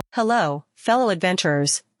Hello, fellow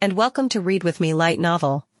adventurers, and welcome to Read With Me Light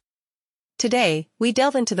Novel. Today, we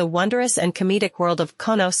delve into the wondrous and comedic world of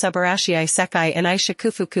Kono Subarashii Sekai and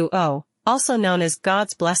Shukufuku, also known as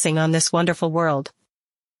God's blessing on this wonderful world.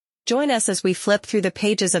 Join us as we flip through the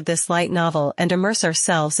pages of this light novel and immerse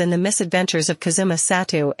ourselves in the misadventures of Kazuma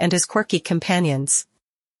Satu and his quirky companions.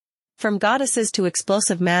 From goddesses to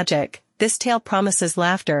explosive magic, this tale promises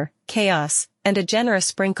laughter, chaos, and a generous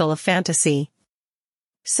sprinkle of fantasy.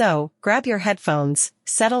 So, grab your headphones,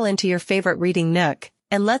 settle into your favorite reading nook,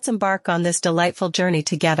 and let's embark on this delightful journey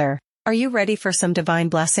together. Are you ready for some divine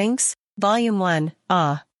blessings? Volume 1,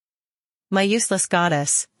 Ah. My Useless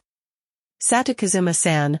Goddess. Satu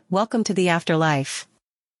Kazuma-san, welcome to the afterlife.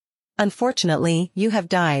 Unfortunately, you have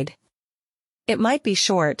died. It might be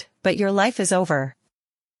short, but your life is over.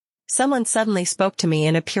 Someone suddenly spoke to me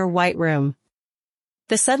in a pure white room.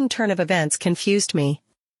 The sudden turn of events confused me.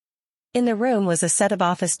 In the room was a set of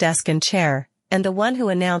office desk and chair, and the one who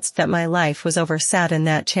announced that my life was over sat in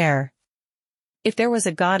that chair. If there was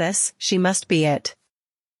a goddess, she must be it.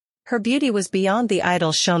 Her beauty was beyond the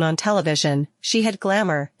idols shown on television. She had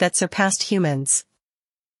glamour that surpassed humans.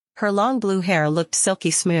 Her long blue hair looked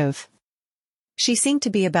silky smooth. She seemed to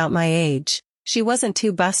be about my age. She wasn't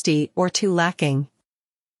too busty or too lacking.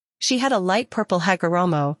 She had a light purple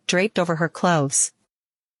hagoromo draped over her clothes.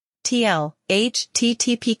 TL,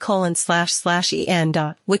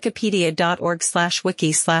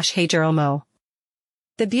 http://en.wikipedia.org/wiki/hagoromo.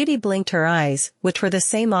 The beauty blinked her eyes, which were the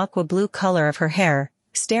same aqua blue color of her hair,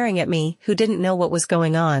 staring at me who didn't know what was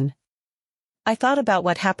going on. I thought about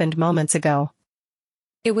what happened moments ago.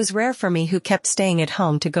 It was rare for me who kept staying at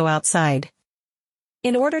home to go outside.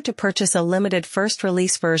 In order to purchase a limited first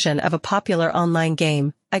release version of a popular online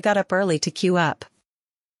game, I got up early to queue up.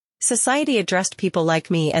 Society addressed people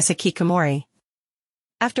like me as hikikomori.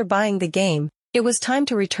 After buying the game, it was time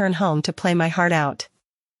to return home to play my heart out.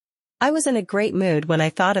 I was in a great mood when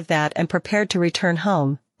I thought of that and prepared to return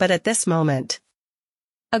home, but at this moment,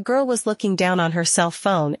 a girl was looking down on her cell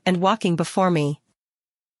phone and walking before me.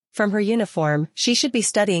 From her uniform, she should be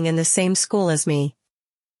studying in the same school as me.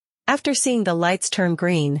 After seeing the lights turn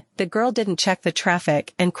green, the girl didn't check the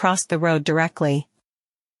traffic and crossed the road directly.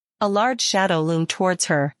 A large shadow loomed towards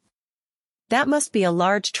her. That must be a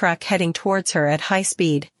large truck heading towards her at high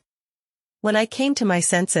speed. When I came to my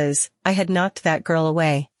senses, I had knocked that girl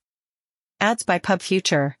away. Ads by Pub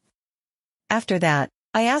Future. After that,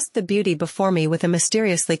 I asked the beauty before me with a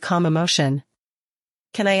mysteriously calm emotion.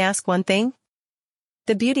 Can I ask one thing?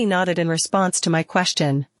 The beauty nodded in response to my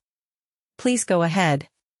question. Please go ahead.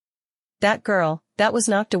 That girl, that was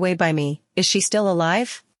knocked away by me, is she still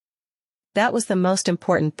alive? That was the most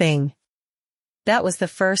important thing. That was the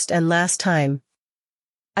first and last time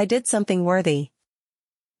I did something worthy.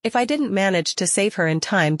 If I didn't manage to save her in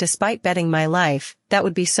time despite betting my life, that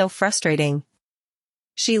would be so frustrating.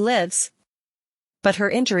 She lives. But her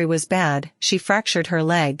injury was bad, she fractured her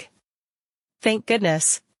leg. Thank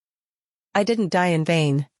goodness. I didn't die in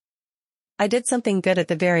vain. I did something good at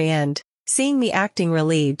the very end. Seeing me acting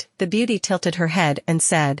relieved, the beauty tilted her head and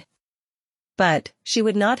said, but, she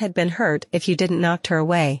would not have been hurt if you didn't knock her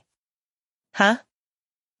away. Huh?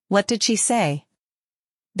 What did she say?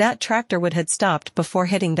 That tractor would have stopped before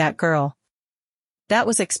hitting that girl. That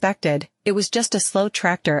was expected, it was just a slow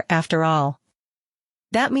tractor after all.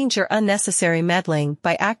 That means your unnecessary meddling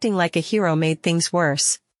by acting like a hero made things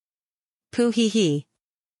worse. Pooh hee hee.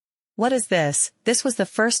 What is this? This was the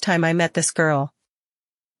first time I met this girl.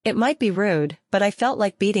 It might be rude, but I felt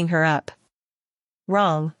like beating her up.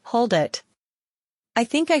 Wrong, hold it. I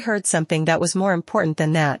think I heard something that was more important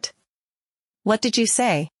than that. What did you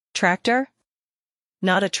say, tractor?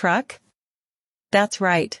 Not a truck? That's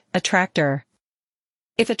right, a tractor.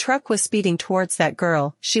 If a truck was speeding towards that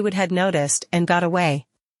girl, she would have noticed and got away.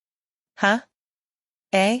 Huh?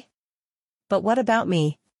 Eh? But what about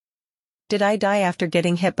me? Did I die after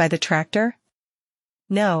getting hit by the tractor?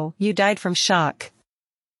 No, you died from shock.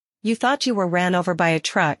 You thought you were ran over by a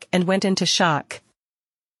truck and went into shock.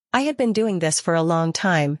 I had been doing this for a long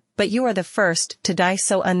time, but you are the first to die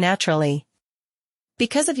so unnaturally.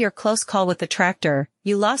 Because of your close call with the tractor,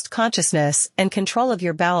 you lost consciousness and control of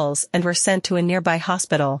your bowels and were sent to a nearby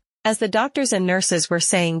hospital. As the doctors and nurses were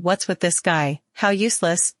saying, "What's with this guy? How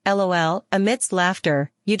useless, LOL," amidst laughter,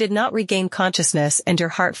 you did not regain consciousness and your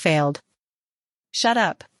heart failed. Shut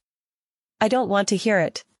up. I don't want to hear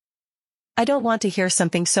it. I don't want to hear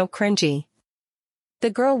something so cringy. The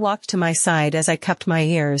girl walked to my side as I cupped my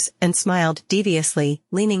ears and smiled deviously,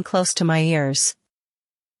 leaning close to my ears.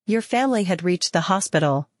 Your family had reached the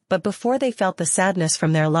hospital, but before they felt the sadness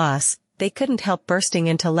from their loss, they couldn't help bursting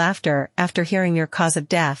into laughter after hearing your cause of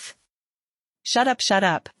death. Shut up, shut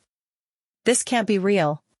up. This can't be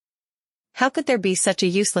real. How could there be such a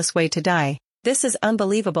useless way to die? This is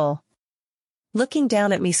unbelievable. Looking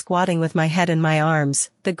down at me squatting with my head in my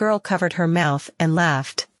arms, the girl covered her mouth and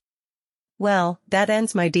laughed. Well, that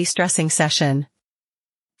ends my de-stressing session.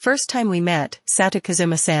 First time we met,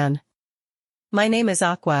 Sato-Kazuma-san. My name is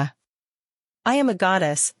Aqua. I am a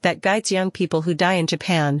goddess that guides young people who die in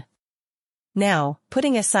Japan. Now,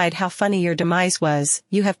 putting aside how funny your demise was,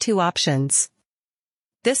 you have two options.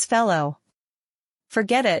 This fellow.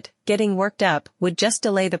 Forget it, getting worked up would just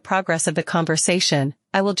delay the progress of the conversation,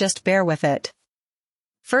 I will just bear with it.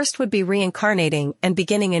 First would be reincarnating and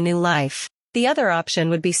beginning a new life. The other option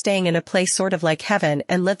would be staying in a place sort of like heaven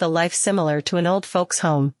and live the life similar to an old folks'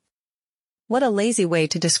 home. What a lazy way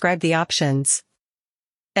to describe the options.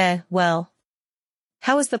 Well.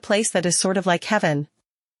 How is the place that is sort of like heaven?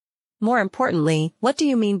 More importantly, what do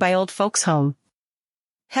you mean by old folks' home?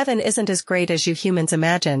 Heaven isn't as great as you humans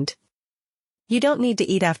imagined. You don't need to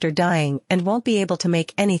eat after dying and won't be able to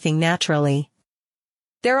make anything naturally.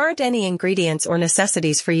 There aren't any ingredients or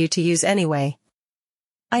necessities for you to use anyway.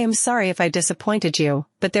 I am sorry if I disappointed you,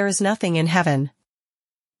 but there is nothing in heaven.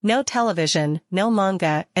 No television, no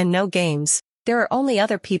manga, and no games. There are only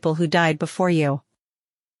other people who died before you.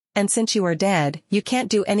 And since you are dead, you can't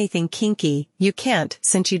do anything kinky, you can't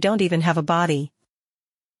since you don't even have a body.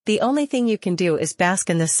 The only thing you can do is bask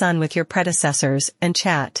in the sun with your predecessors and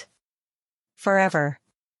chat. Forever.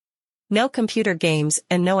 No computer games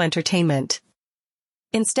and no entertainment.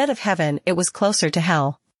 Instead of heaven, it was closer to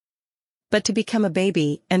hell. But to become a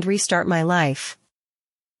baby and restart my life.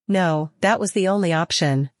 No, that was the only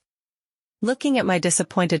option. Looking at my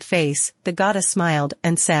disappointed face, the goddess smiled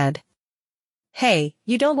and said, Hey,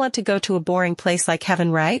 you don't want to go to a boring place like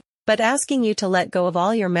heaven, right? But asking you to let go of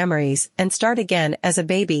all your memories and start again as a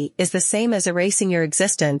baby is the same as erasing your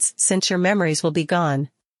existence since your memories will be gone.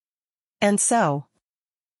 And so,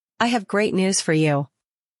 I have great news for you.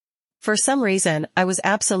 For some reason, I was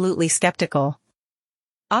absolutely skeptical.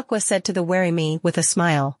 Aqua said to the wary me with a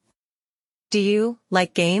smile. Do you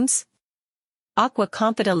like games? Aqua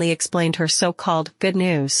confidently explained her so-called good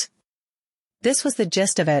news. This was the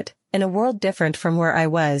gist of it. In a world different from where I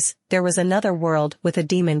was, there was another world with a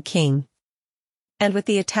demon king. And with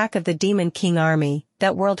the attack of the demon king army,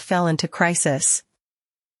 that world fell into crisis.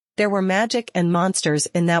 There were magic and monsters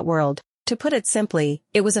in that world. To put it simply,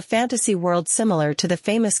 it was a fantasy world similar to the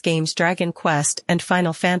famous games Dragon Quest and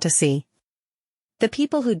Final Fantasy. The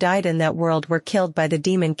people who died in that world were killed by the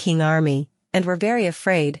demon king army, and were very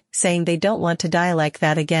afraid, saying they don't want to die like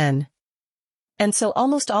that again. And so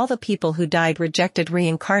almost all the people who died rejected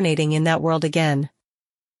reincarnating in that world again.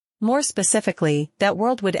 More specifically, that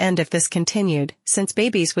world would end if this continued, since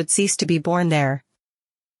babies would cease to be born there.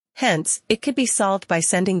 Hence, it could be solved by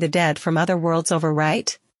sending the dead from other worlds over,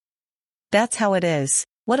 right? That's how it is.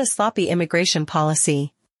 What a sloppy immigration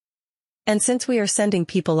policy. And since we are sending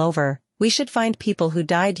people over, we should find people who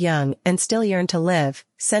died young and still yearn to live,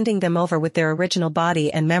 sending them over with their original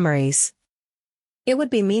body and memories. It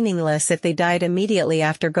would be meaningless if they died immediately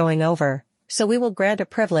after going over, so we will grant a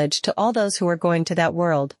privilege to all those who are going to that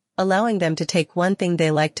world, allowing them to take one thing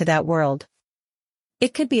they like to that world.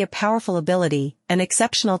 It could be a powerful ability, an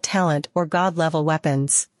exceptional talent, or god-level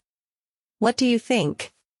weapons. What do you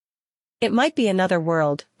think? It might be another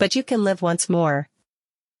world, but you can live once more.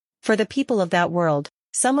 For the people of that world,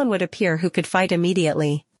 someone would appear who could fight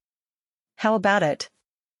immediately. How about it?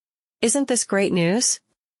 Isn't this great news?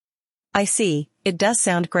 I see, it does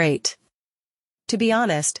sound great. To be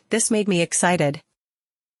honest, this made me excited.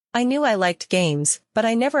 I knew I liked games, but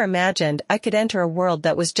I never imagined I could enter a world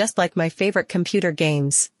that was just like my favorite computer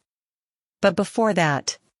games. But before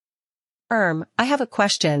that. I have a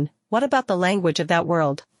question, what about the language of that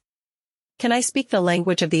world? Can I speak the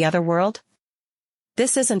language of the other world?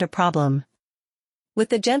 This isn't a problem. With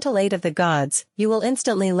the gentle aid of the gods, you will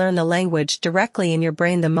instantly learn the language directly in your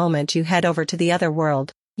brain the moment you head over to the other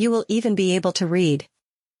world. You will even be able to read.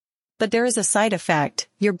 But there is a side effect,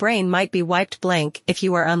 your brain might be wiped blank if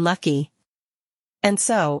you are unlucky. And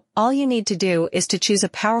so, all you need to do is to choose a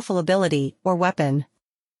powerful ability or weapon.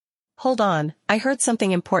 Hold on, I heard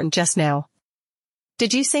something important just now.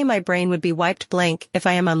 Did you say my brain would be wiped blank if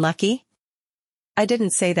I am unlucky? I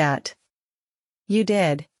didn't say that. You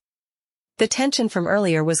did. The tension from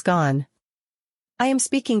earlier was gone. I am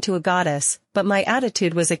speaking to a goddess, but my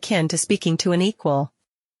attitude was akin to speaking to an equal.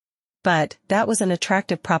 But, that was an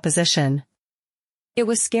attractive proposition. It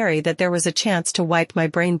was scary that there was a chance to wipe my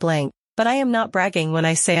brain blank, but I am not bragging when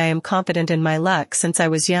I say I am confident in my luck since I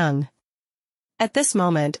was young. At this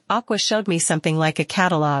moment, Aqua showed me something like a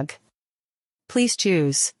catalog. Please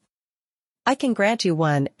choose. I can grant you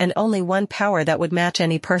one and only one power that would match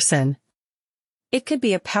any person. It could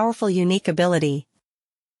be a powerful unique ability.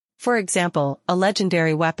 For example, a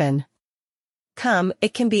legendary weapon. Come,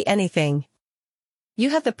 it can be anything. You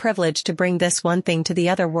have the privilege to bring this one thing to the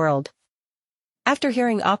other world. After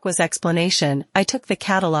hearing Aqua's explanation, I took the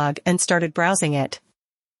catalog and started browsing it.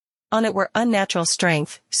 On it were unnatural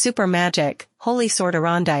strength, super magic, holy sword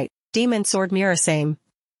Arondite, demon sword Mirasame,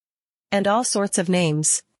 and all sorts of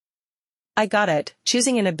names. I got it,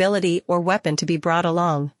 choosing an ability or weapon to be brought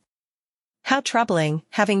along. How troubling,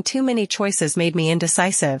 having too many choices made me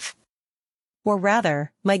indecisive. Or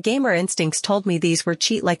rather, my gamer instincts told me these were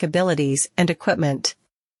cheat-like abilities and equipment.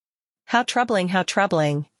 How troubling, how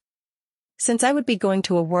troubling. Since I would be going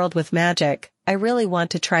to a world with magic, I really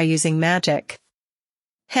want to try using magic.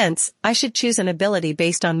 Hence, I should choose an ability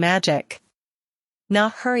based on magic. Nah,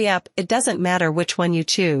 hurry up, it doesn't matter which one you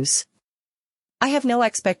choose. I have no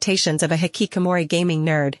expectations of a hikikomori gaming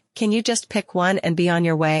nerd, can you just pick one and be on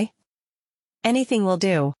your way? Anything will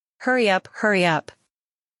do, hurry up, hurry up.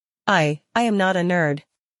 I am not a nerd.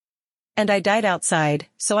 And I died outside,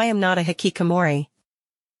 so I am not a hikikomori.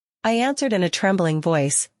 I answered in a trembling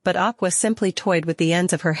voice, but Aqua simply toyed with the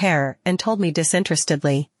ends of her hair and told me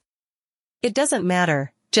disinterestedly. It doesn't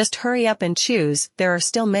matter, just hurry up and choose, there are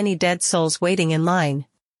still many dead souls waiting in line.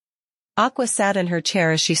 Aqua sat in her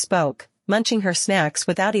chair as she spoke, munching her snacks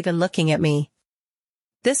without even looking at me.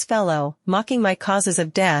 This fellow, mocking my causes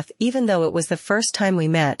of death even though it was the first time we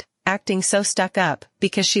met, acting so stuck up,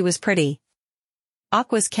 because she was pretty.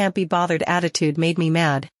 Aqua's can't-be-bothered attitude made me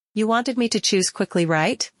mad. You wanted me to choose quickly,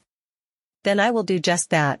 right? Then I will do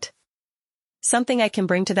just that. Something I can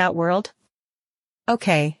bring to that world?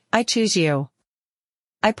 Okay, I choose you.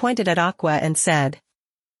 I pointed at Aqua and said.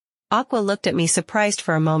 Aqua looked at me surprised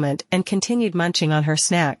for a moment and continued munching on her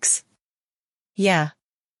snacks. Yeah.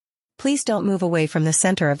 Please don't move away from the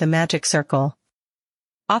center of the magic circle.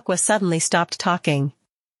 Aqua suddenly stopped talking.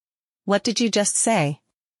 What did you just say?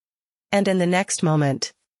 And in the next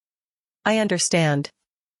moment. I understand.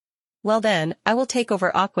 Well then, I will take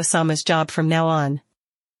over Aqua-sama's job from now on.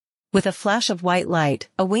 With a flash of white light,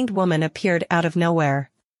 a winged woman appeared out of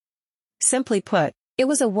nowhere. Simply put, it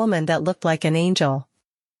was a woman that looked like an angel.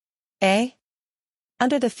 Eh?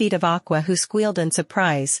 Under the feet of Aqua, who squealed in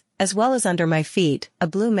surprise, as well as under my feet, a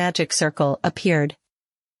blue magic circle appeared.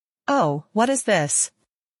 Oh, what is this?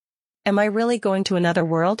 Am I really going to another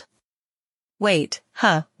world? Wait,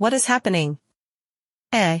 what is happening?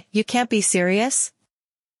 You can't be serious?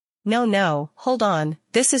 No, hold on,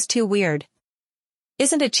 this is too weird.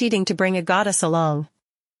 Isn't it cheating to bring a goddess along?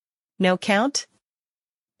 No count?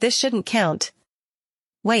 This shouldn't count.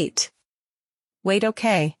 Wait,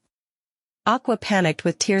 okay. Aqua panicked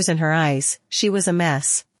with tears in her eyes, she was a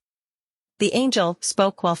mess. The angel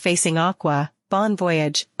spoke while facing Aqua. Bon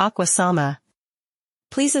voyage, Aqua-sama.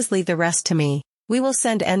 Please leave the rest to me. We will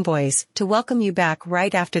send envoys to welcome you back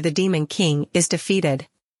right after the Demon King is defeated.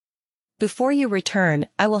 Before you return,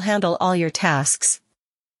 I will handle all your tasks.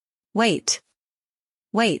 Wait.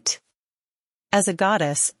 As a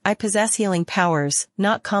goddess, I possess healing powers,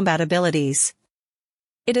 not combat abilities.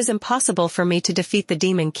 It is impossible for me to defeat the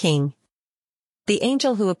Demon King. The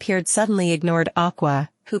angel who appeared suddenly ignored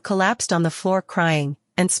Aqua, who collapsed on the floor crying,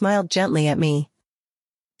 and smiled gently at me.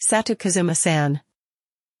 Satu Kazuma-san.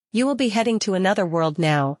 You will be heading to another world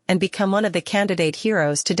now and become one of the candidate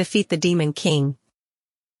heroes to defeat the Demon King.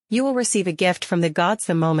 You will receive a gift from the gods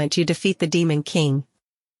the moment you defeat the Demon King.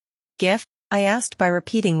 Gift? I asked by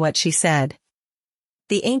repeating what she said.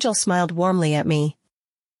 The angel smiled warmly at me.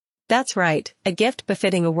 That's right, a gift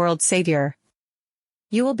befitting a world savior.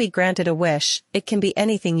 You will be granted a wish, it can be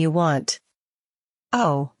anything you want.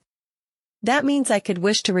 Oh. That means I could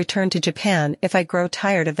wish to return to Japan if I grow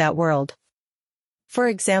tired of that world. For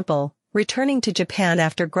example, returning to Japan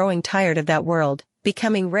after growing tired of that world,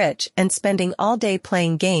 becoming rich and spending all day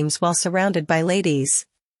playing games while surrounded by ladies.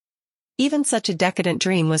 Even such a decadent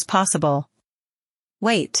dream was possible.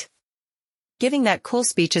 Wait. Giving that cool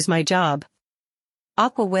speech is my job.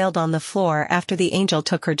 Aqua wailed on the floor after the angel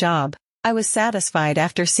took her job. I was satisfied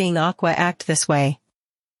after seeing Aqua act this way.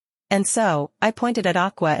 And so, I pointed at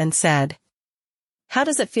Aqua and said. How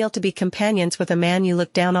does it feel to be companions with a man you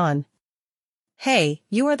look down on? Hey,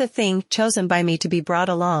 you are the thing chosen by me to be brought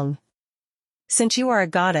along. Since you are a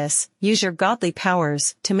goddess, use your godly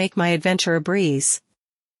powers to make my adventure a breeze.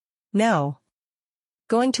 No.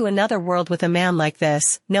 Going to another world with a man like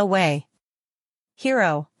this, no way.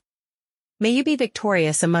 Hero. May you be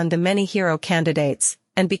victorious among the many hero candidates,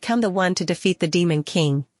 and become the one to defeat the Demon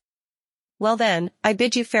King. Well then, I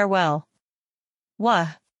bid you farewell.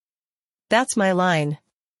 Wah. That's my line.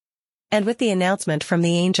 And with the announcement from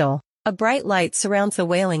the angel, a bright light surrounds the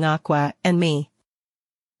wailing Aqua and me.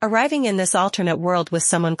 Arriving in this alternate world with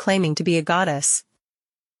someone claiming to be a goddess.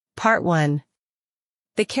 Part 1.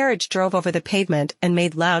 The carriage drove over the pavement and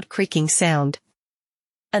made loud creaking sound.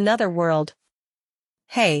 Another world.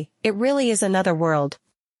 Hey, it really is another world.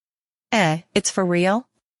 It's for real?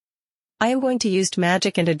 I am going to use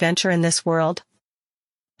magic and adventure in this world?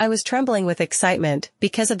 I was trembling with excitement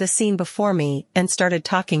because of the scene before me and started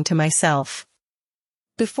talking to myself.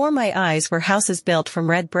 Before my eyes were houses built from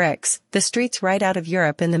red bricks, the streets right out of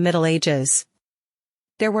Europe in the Middle Ages.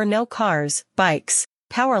 There were no cars, bikes,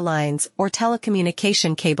 power lines, or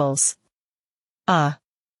telecommunication cables. I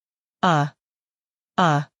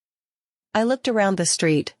looked around the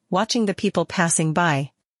street, watching the people passing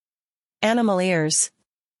by. Animal ears.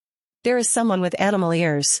 There is someone with animal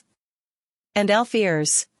ears. And elf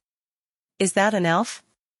ears. Is that an elf?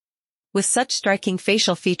 With such striking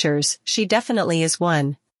facial features, she definitely is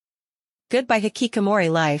one. Goodbye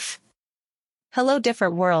hikikomori life. Hello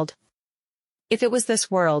different world. If it was this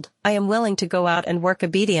world, I am willing to go out and work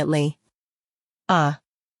obediently. I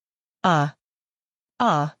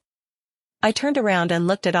turned around and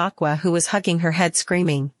looked at Aqua, who was hugging her head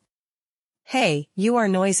screaming. Hey, you are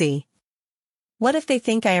noisy. What if they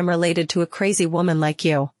think I am related to a crazy woman like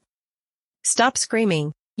you? Stop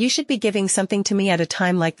screaming, you should be giving something to me at a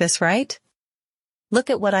time like this, right? Look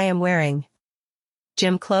at what I am wearing.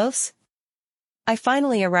 Gym clothes? I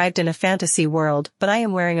finally arrived in a fantasy world, but I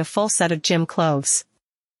am wearing a full set of gym clothes.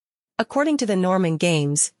 According to the Norman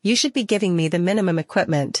games, you should be giving me the minimum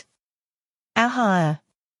equipment. Aha!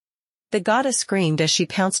 The goddess screamed as she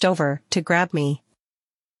pounced over to grab me.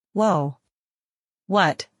 Whoa.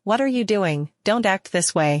 What are you doing? Don't act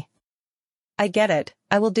this way. I get it,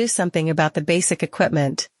 I will do something about the basic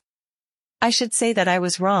equipment. I should say that I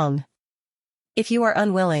was wrong. If you are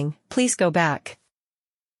unwilling, please go back.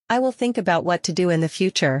 I will think about what to do in the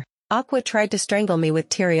future. Aqua tried to strangle me with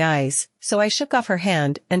teary eyes, so I shook off her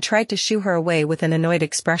hand and tried to shoo her away with an annoyed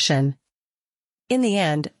expression. In the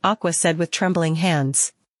end, Aqua said with trembling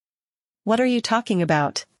hands. What are you talking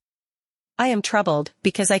about? I am troubled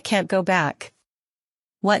because I can't go back.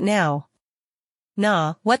 What now?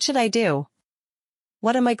 Nah, what should I do?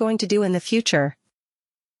 What am I going to do in the future?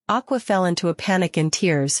 Aqua fell into a panic in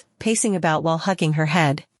tears, pacing about while hugging her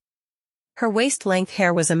head. Her waist-length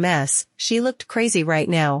hair was a mess, she looked crazy right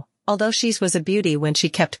now, although she was a beauty when she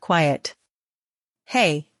kept quiet.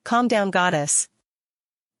 Hey, calm down goddess.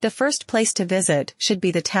 The first place to visit should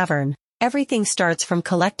be the tavern. Everything starts from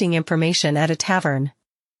collecting information at a tavern.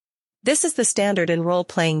 This is the standard in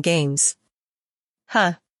role-playing games.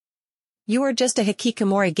 Huh. You are just a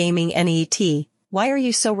hikikomori gaming NET, why are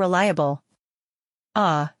you so reliable?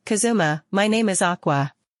 Kazuma, my name is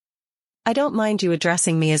Aqua. I don't mind you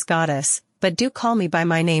addressing me as goddess, but do call me by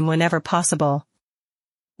my name whenever possible.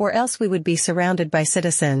 Or else we would be surrounded by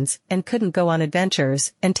citizens and couldn't go on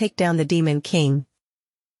adventures and take down the Demon King.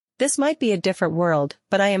 This might be a different world,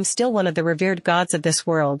 but I am still one of the revered gods of this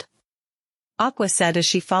world. Aqua said as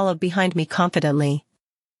she followed behind me confidently.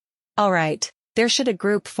 Alright, there should a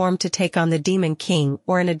group form to take on the Demon King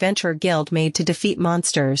or an adventurer guild made to defeat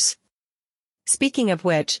monsters. Speaking of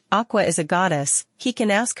which, Aqua is a goddess, he can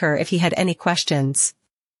ask her if he had any questions.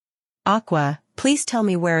 Aqua, please tell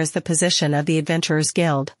me where is the position of the Adventurers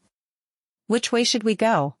Guild? Which way should we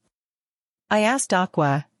go? I asked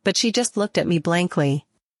Aqua, but she just looked at me blankly.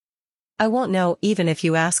 I won't know even if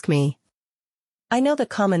you ask me. I know the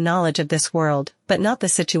common knowledge of this world, but not the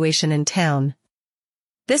situation in town.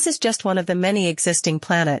 This is just one of the many existing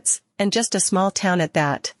planets, and just a small town at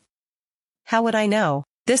that. How would I know?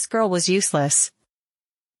 This girl was useless.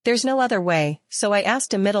 There's no other way, so I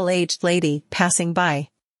asked a middle-aged lady passing by.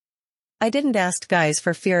 I didn't ask guys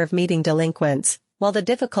for fear of meeting delinquents, while the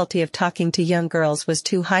difficulty of talking to young girls was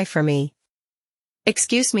too high for me.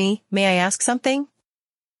 Excuse me, may I ask something?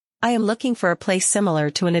 I am looking for a place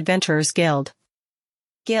similar to an adventurer's guild.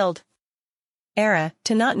 Guild? Era,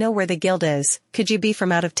 to not know where the guild is, could you be from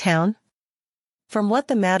out of town? From what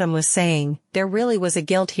the madam was saying, there really was a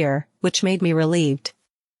guild here, which made me relieved.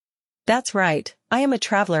 That's right, I am a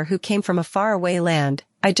traveler who came from a faraway land,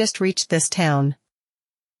 I just reached this town.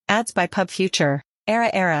 Ads by Pub Future,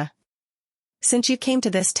 Era. Since you came to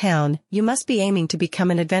this town, you must be aiming to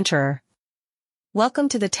become an adventurer. Welcome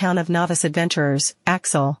to the town of novice adventurers,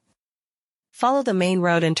 Axel. Follow the main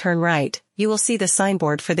road and turn right, you will see the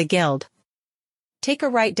signboard for the guild. Take a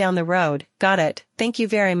right down the road, got it, thank you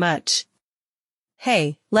very much.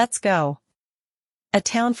 Hey, let's go. A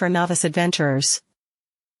town for novice adventurers.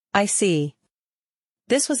 I see.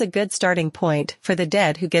 This was a good starting point for the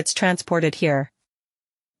dead who gets transported here.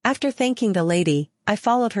 After thanking the lady, I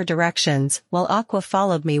followed her directions while Aqua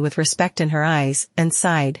followed me with respect in her eyes and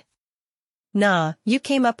sighed. Nah, you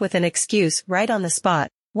came up with an excuse right on the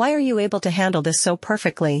spot. Why are you able to handle this so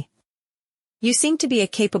perfectly? You seem to be a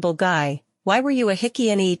capable guy. Why were you a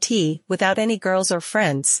hickey net without any girls or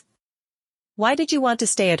friends? Why did you want to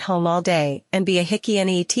stay at home all day and be a hickey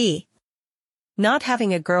net? Not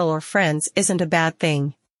having a girl or friends isn't a bad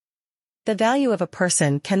thing. The value of a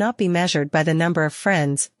person cannot be measured by the number of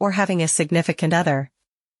friends or having a significant other.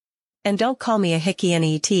 And don't call me a hickey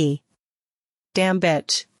net. Damn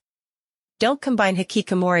bitch. Don't combine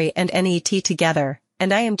hikikomori and net together,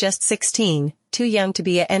 and I am just 16, too young to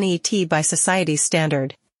be a net by society's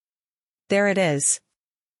standard. There it is.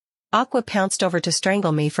 Aqua pounced over to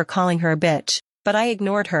strangle me for calling her a bitch, but I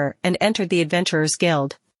ignored her and entered the Adventurers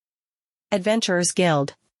Guild. Adventurers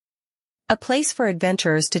Guild. A place for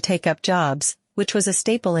adventurers to take up jobs, which was a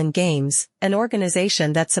staple in games, an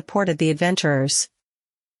organization that supported the adventurers.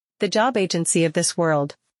 The job agency of this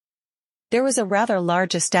world. There was a rather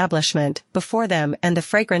large establishment before them and the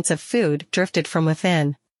fragrance of food drifted from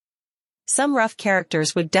within. Some rough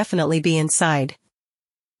characters would definitely be inside.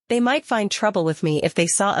 They might find trouble with me if they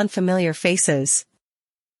saw unfamiliar faces.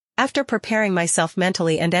 After preparing myself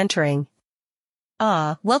mentally and entering.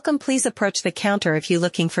 Welcome, please approach the counter if you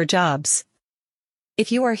looking for jobs.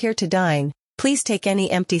 If you are here to dine, please take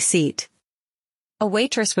any empty seat. A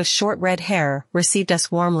waitress with short red hair received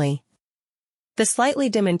us warmly. The slightly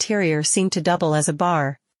dim interior seemed to double as a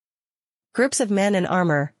bar. Groups of men in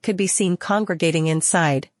armor could be seen congregating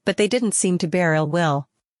inside, but they didn't seem to bear ill will.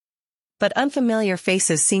 But unfamiliar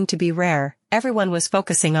faces seemed to be rare, everyone was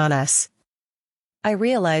focusing on us. I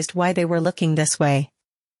realized why they were looking this way.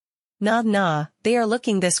 Nah, they are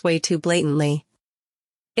looking this way too blatantly.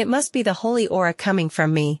 It must be the holy aura coming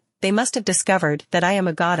from me, they must have discovered that I am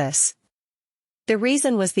a goddess. The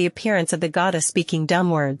reason was the appearance of the goddess speaking dumb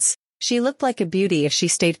words. She looked like a beauty if she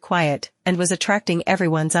stayed quiet, and was attracting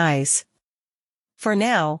everyone's eyes. For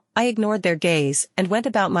now, I ignored their gaze and went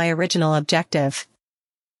about my original objective.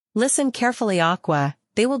 Listen carefully, Aqua,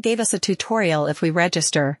 they will give us a tutorial if we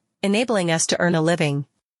register, enabling us to earn a living.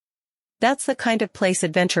 That's the kind of place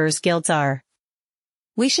adventurers guilds are.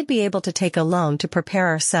 We should be able to take a loan to prepare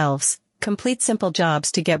ourselves, complete simple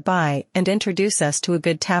jobs to get by and introduce us to a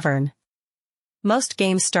good tavern. Most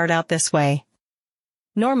games start out this way.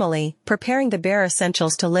 Normally, preparing the bare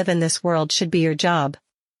essentials to live in this world should be your job.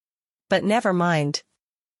 But never mind.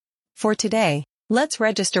 For today, let's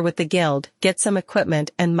register with the guild, get some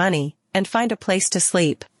equipment and money, and find a place to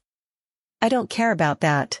sleep. I don't care about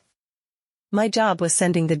that. My job was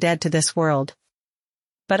sending the dead to this world.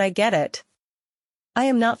 But I get it. I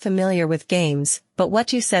am not familiar with games, but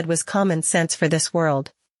what you said was common sense for this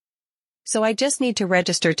world. So I just need to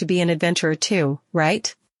register to be an adventurer too,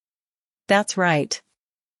 right? That's right.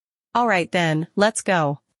 Alright then, let's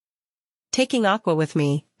go. Taking Aqua with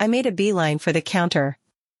me, I made a beeline for the counter.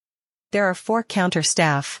 There are 4 counter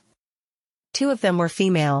staff. 2 of them were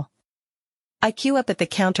female. I queue up at the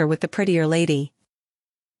counter with the prettier lady.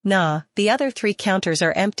 Nah, the other 3 counters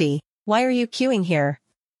are empty, why are you queuing here?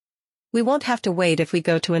 We won't have to wait if we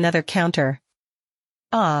go to another counter.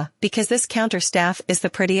 Because this counter staff is the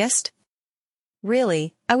prettiest?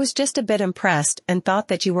 Really, I was just a bit impressed and thought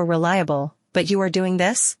that you were reliable, but you are doing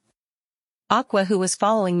this? Aqua, who was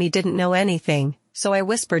following me, didn't know anything, so I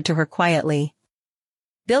whispered to her quietly.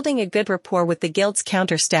 Building a good rapport with the guild's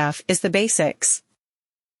counter staff is the basics.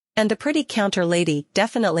 And the pretty counter lady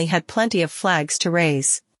definitely had plenty of flags to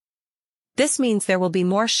raise. This means there will be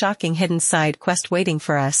more shocking hidden side quest waiting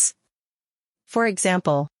for us. For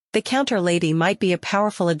example, the counter lady might be a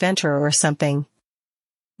powerful adventurer or something.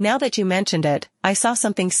 Now that you mentioned it, I saw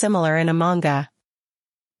something similar in a manga.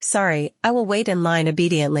 Sorry, I will wait in line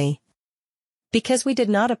obediently. Because we did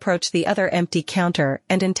not approach the other empty counter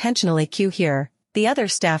and intentionally queue here, the other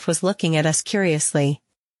staff was looking at us curiously.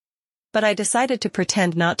 But I decided to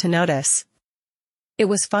pretend not to notice. It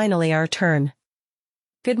was finally our turn.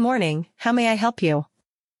 Good morning, how may I help you?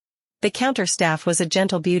 The counter staff was a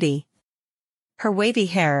gentle beauty. Her wavy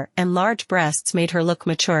hair and large breasts made her look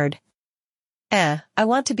matured. I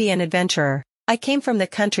want to be an adventurer. I came from the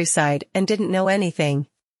countryside and didn't know anything.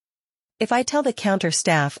 If I tell the counter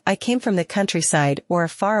staff I came from the countryside or a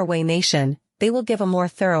faraway nation, they will give a more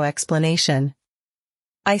thorough explanation.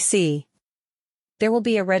 I see. There will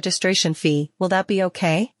be a registration fee, will that be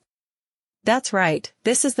okay? That's right,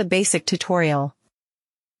 this is the basic tutorial.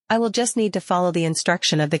 I will just need to follow the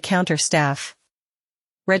instruction of the counter staff.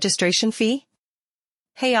 Registration fee?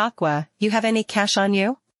 Hey Aqua, you have any cash on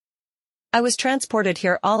you? I was transported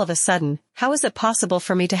here all of a sudden. How is it possible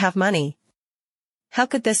for me to have money? How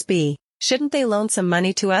could this be? Shouldn't they loan some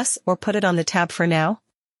money to us or put it on the tab for now?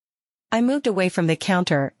 I moved away from the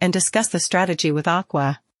counter and discussed the strategy with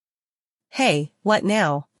Aqua. Hey, what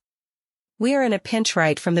now? We are in a pinch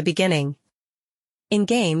right from the beginning. In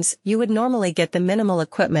games, you would normally get the minimal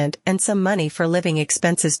equipment and some money for living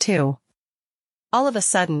expenses too. All of a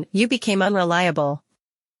sudden, you became unreliable.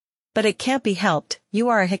 But it can't be helped, you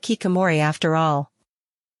are a hikikomori after all.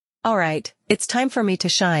 Alright, it's time for me to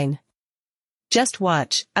shine. Just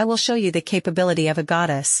watch, I will show you the capability of a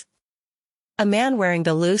goddess. A man wearing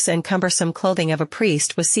the loose and cumbersome clothing of a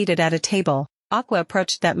priest was seated at a table. Aqua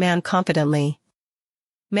approached that man confidently.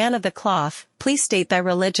 Man of the cloth, please state thy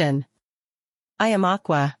religion. I am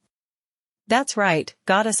Aqua. That's right,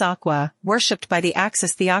 goddess Aqua, worshipped by the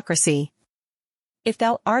Axis theocracy. If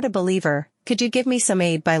thou art a believer, could you give me some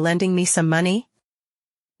aid by lending me some money?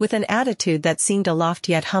 With an attitude that seemed aloft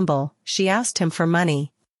yet humble, she asked him for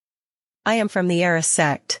money. I am from the Eris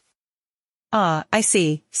sect. Ah, I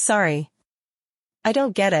see, sorry. I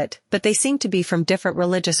don't get it, but they seem to be from different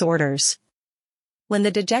religious orders. When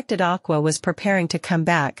the dejected Aqua was preparing to come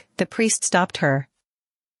back, the priest stopped her.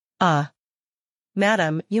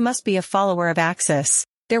 Madam, you must be a follower of Axis.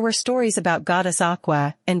 There were stories about Goddess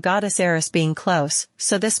Aqua and Goddess Eris being close,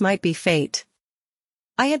 so this might be fate.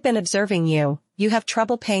 I had been observing you. You have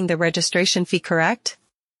trouble paying the registration fee, correct?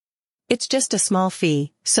 It's just a small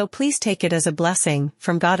fee, so please take it as a blessing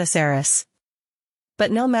from Goddess Eris.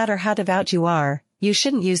 But no matter how devout you are, you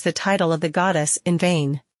shouldn't use the title of the goddess in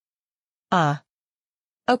vain.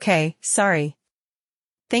 Okay, sorry.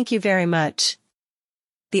 Thank you very much.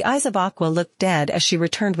 The eyes of Aqua looked dead as she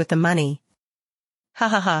returned with the money. Ha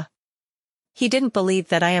ha ha. He didn't believe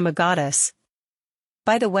that I am a goddess.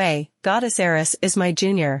 By the way, Goddess Eris is my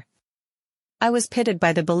junior. I was pitted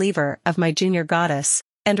by the believer of my junior goddess,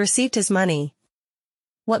 and received his money.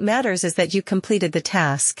 What matters is that you completed the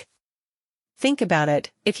task. Think about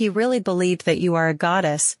it, if he really believed that you are a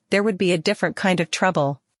goddess, there would be a different kind of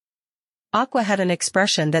trouble. Aqua had an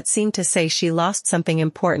expression that seemed to say she lost something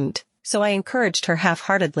important, so I encouraged her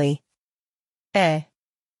half-heartedly.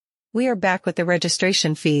 We are back with the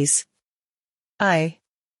registration fees. I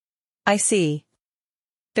see.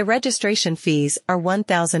 The registration fees are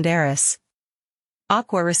 1,000 eris.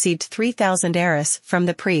 Aqua received 3,000 eris from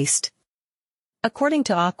the priest. According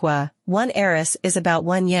to Aqua, 1 eris is about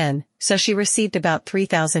 1 yen, so she received about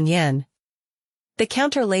 3,000 yen. The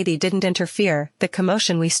counter lady didn't interfere, the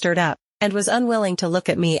commotion we stirred up, and was unwilling to look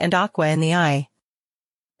at me and Aqua in the eye.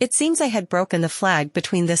 It seems I had broken the flag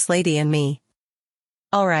between this lady and me.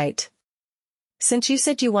 Alright. Since you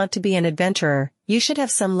said you want to be an adventurer, you should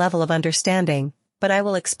have some level of understanding, but I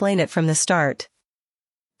will explain it from the start.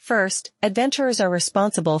 First, adventurers are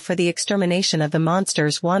responsible for the extermination of the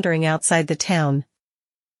monsters wandering outside the town.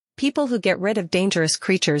 People who get rid of dangerous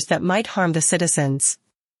creatures that might harm the citizens.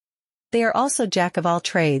 They are also jack of all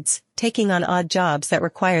trades, taking on odd jobs that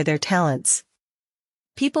require their talents.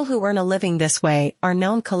 People who earn a living this way are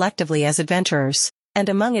known collectively as adventurers, and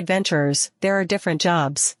among adventurers, there are different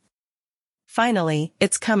jobs. Finally,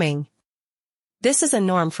 it's coming. This is a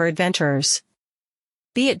norm for adventurers.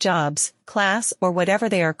 Be it jobs, class, or whatever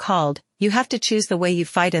they are called, you have to choose the way you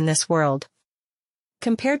fight in this world.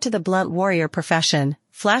 Compared to the blunt warrior profession,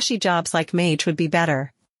 flashy jobs like mage would be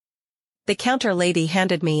better. The counter lady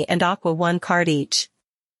handed me and Aqua 1 card each.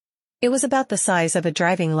 It was about the size of a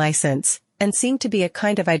driving license, and seemed to be a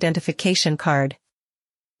kind of identification card.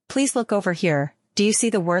 Please look over here, do you see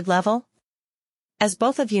the word level? As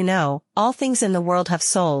both of you know, all things in the world have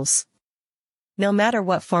souls. No matter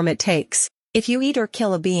what form it takes, if you eat or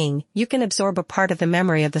kill a being, you can absorb a part of the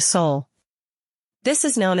memory of the soul. This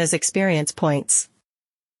is known as experience points.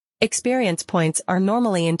 Experience points are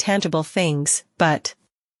normally intangible things, but...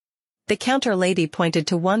 The counter lady pointed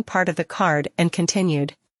to one part of the card and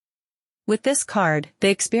continued. With this card, the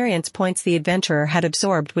experience points the adventurer had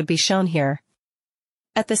absorbed would be shown here.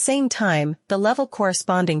 At the same time, the level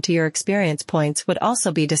corresponding to your experience points would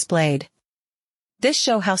also be displayed. This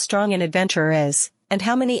shows how strong an adventurer is, and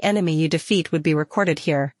how many enemy you defeat would be recorded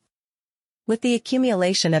here. With the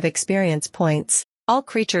accumulation of experience points, all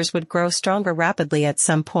creatures would grow stronger rapidly at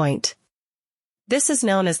some point. This is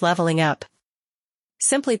known as leveling up.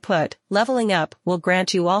 Simply put, leveling up will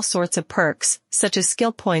grant you all sorts of perks, such as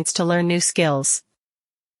skill points to learn new skills.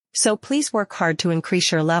 So please work hard to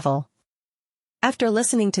increase your level. After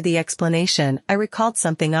listening to the explanation, I recalled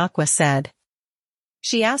something Aqua said.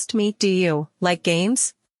 She asked me, do you like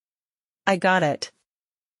games? I got it.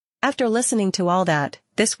 After listening to all that,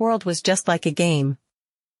 this world was just like a game.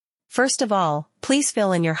 First of all, please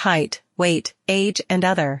fill in your height, weight, age and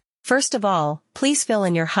other. First of all, please fill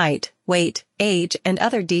in your height, weight, age and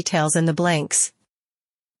other details in the blanks.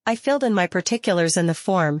 I filled in my particulars in the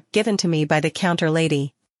form given to me by the counter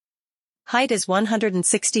lady. Height is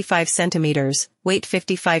 165 centimeters, weight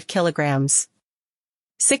 55 kilograms.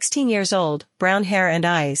 16 years old, brown hair and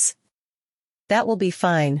eyes. That will be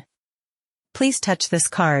fine. Please touch this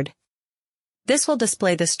card. This will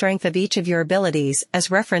display the strength of each of your abilities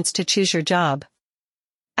as reference to choose your job.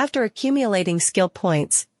 After accumulating skill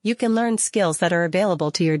points, you can learn skills that are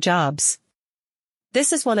available to your jobs.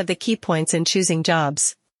 This is one of the key points in choosing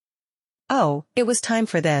jobs. Oh, it was time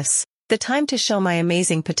for this. The time to show my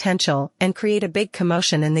amazing potential and create a big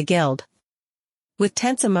commotion in the guild. With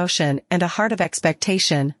tense emotion and a heart of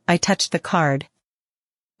expectation, I touched the card.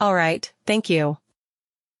 Alright, thank you.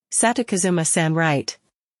 Satakazuma-san right.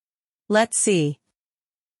 Let's see.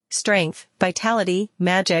 Strength, vitality,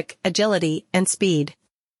 magic, agility, and speed.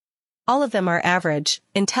 All of them are average.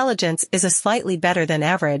 Intelligence is a slightly better than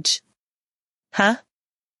average. Huh?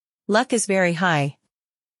 Luck is very high.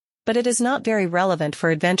 But it is not very relevant for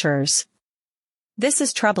adventurers. This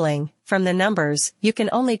is troubling. From the numbers, you can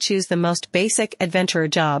only choose the most basic adventurer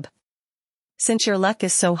job. Since your luck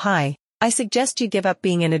is so high, I suggest you give up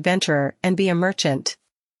being an adventurer and be a merchant.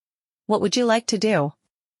 What would you like to do?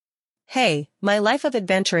 Hey, my life of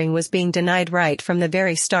adventuring was being denied right from the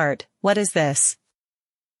very start. What is this?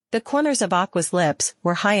 The corners of Aqua's lips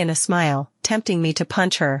were high in a smile, tempting me to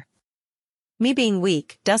punch her. Me being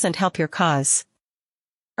weak doesn't help your cause.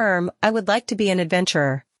 I would like to be an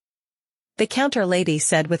adventurer. The counter lady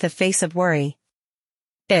said with a face of worry.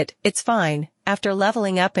 It's fine, after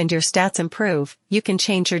leveling up and your stats improve, you can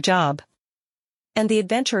change your job. And the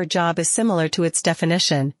adventurer job is similar to its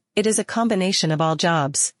definition, it is a combination of all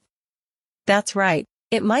jobs. That's right,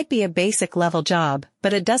 it might be a basic level job,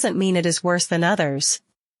 but it doesn't mean it is worse than others.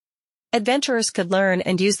 Adventurers could learn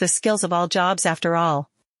and use the skills of all jobs after all.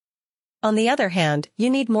 On the other hand, you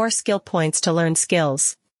need more skill points to learn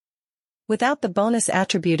skills. Without the bonus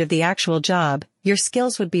attribute of the actual job, your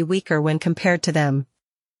skills would be weaker when compared to them.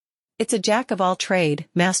 It's a jack of all trade,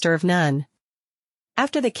 master of none.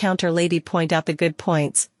 After the counter lady pointed out the good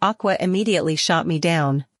points, Aqua immediately shot me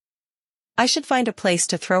down. I should find a place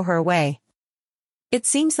to throw her away. It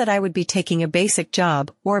seems that I would be taking a basic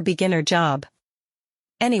job or a beginner job.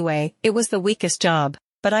 Anyway, it was the weakest job,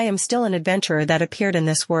 but I am still an adventurer that appeared in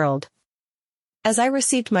this world. As I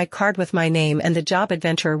received my card with my name and the job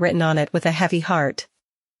adventurer written on it with a heavy heart.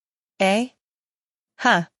 Eh?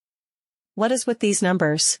 Huh. What is with these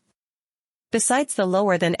numbers? Besides the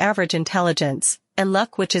lower than average intelligence, and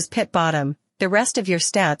luck which is pit bottom, the rest of your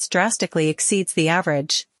stats drastically exceeds the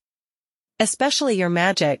average. Especially your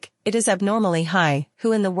magic, it is abnormally high.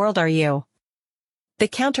 Who in the world are you? The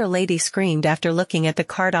counter lady screamed after looking at the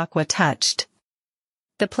card Aqua touched.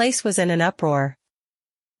 The place was in an uproar.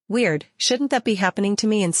 Weird, shouldn't that be happening to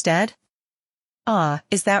me instead? Ah,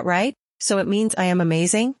 is that right? So it means I am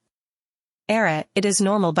amazing? It is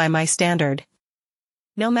normal by my standard.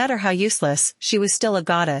 No matter how useless, she was still a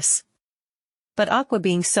goddess. But Aqua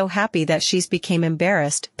being so happy that she's became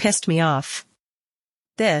embarrassed pissed me off.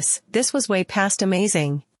 This was way past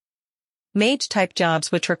amazing. Mage-type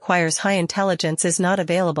jobs which requires high intelligence is not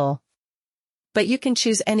available. But you can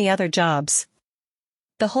choose any other jobs.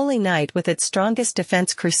 The Holy Knight with its strongest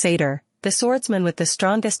defense crusader, the swordsman with the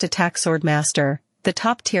strongest attack swordmaster, the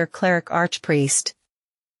top-tier cleric archpriest.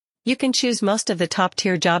 You can choose most of the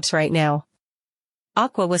top-tier jobs right now.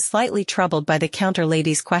 Aqua was slightly troubled by the counter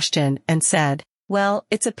lady's question and said, well,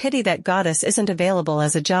 it's a pity that goddess isn't available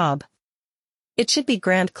as a job. It should be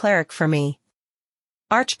grand cleric for me.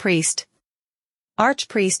 Archpriest.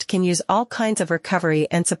 Archpriest can use all kinds of recovery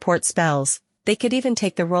and support spells. They could even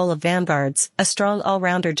take the role of vanguards, a strong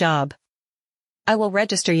all-rounder job. I will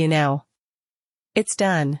register you now. It's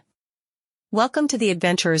done. Welcome to the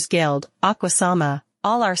Adventurers Guild, Aqua-sama.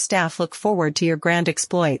 All our staff look forward to your grand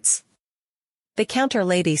exploits. The counter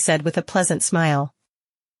lady said with a pleasant smile.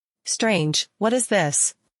 Strange, what is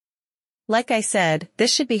this? Like I said,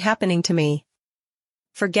 this should be happening to me.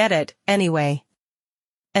 Forget it, anyway.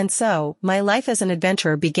 And so, my life as an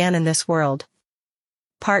adventurer began in this world.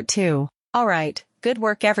 Part 2. Alright, good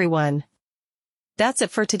work everyone. That's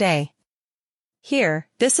it for today. Here,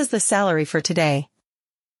 this is the salary for today.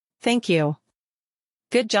 Thank you.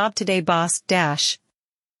 Good job today boss, dash.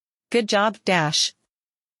 Good job, dash.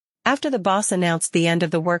 After the boss announced the end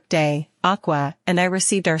of the workday, Aqua and I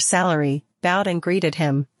received our salary, bowed and greeted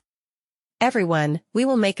him. Everyone, we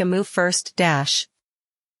will make a move first, dash.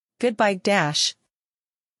 Goodbye, dash.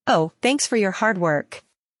 Oh, thanks for your hard work.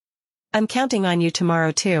 I'm counting on you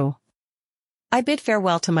tomorrow too. I bid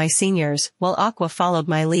farewell to my seniors, while Aqua followed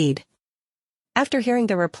my lead. After hearing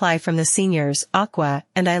the reply from the seniors, Aqua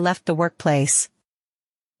and I left the workplace.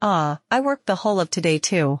 I worked the whole of today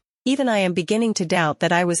too. Even I am beginning to doubt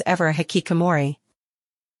that I was ever a hikikomori.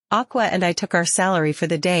 Aqua and I took our salary for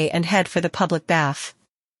the day and head for the public bath.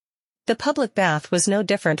 The public bath was no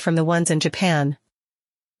different from the ones in Japan.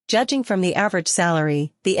 Judging from the average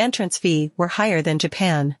salary, the entrance fee were higher than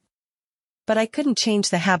Japan. But I couldn't change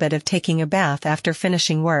the habit of taking a bath after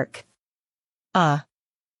finishing work. I'm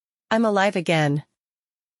alive again.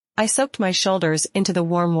 I soaked my shoulders into the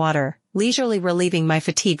warm water, leisurely relieving my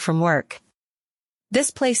fatigue from work. This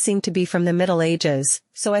place seemed to be from the Middle Ages,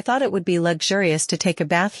 so I thought it would be luxurious to take a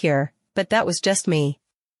bath here, but that was just me.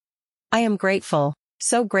 I am grateful,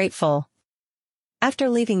 so grateful. After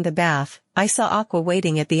leaving the bath, I saw Aqua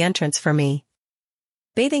waiting at the entrance for me.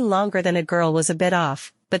 Bathing longer than a girl was a bit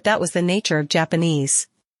off, but that was the nature of Japanese.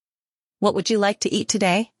 What would you like to eat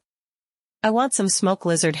today? I want some smoked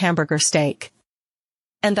lizard hamburger steak.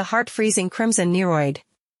 And the heart-freezing crimson neroid.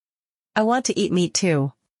 I want to eat meat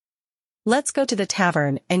too. Let's go to the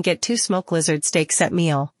tavern and get 2 smoked lizard steak set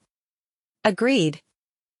meal. Agreed.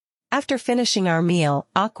 After finishing our meal,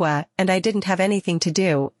 Aqua and I didn't have anything to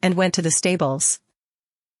do and went to the stables.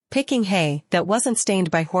 Picking hay that wasn't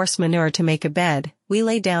stained by horse manure to make a bed, we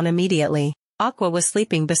lay down immediately. Aqua was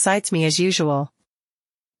sleeping beside me as usual.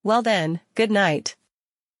 Well then, good night.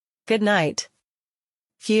 Good night.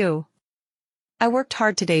 Phew. I worked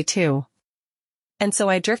hard today too. And so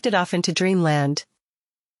I drifted off into dreamland.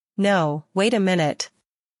 No, wait a minute.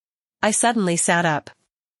 I suddenly sat up.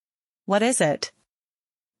 What is it?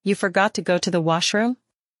 You forgot to go to the washroom?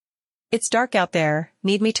 It's dark out there,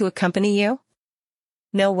 need me to accompany you?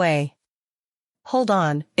 No way. Hold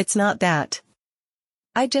on, it's not that.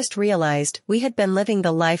 I just realized we had been living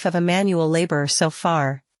the life of a manual laborer so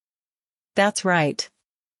far. That's right.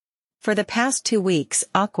 For the past 2 weeks,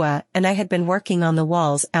 Aqua and I had been working on the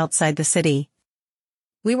walls outside the city.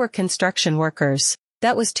 We were construction workers.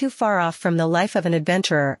 That was too far off from the life of an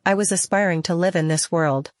adventurer I was aspiring to live in this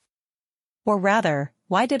world. Or rather,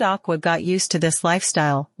 why did Aqua got used to this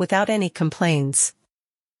lifestyle without any complaints?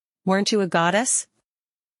 Weren't you a goddess?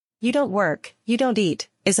 You don't work, you don't eat,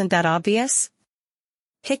 isn't that obvious?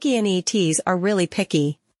 Picky and ETs are really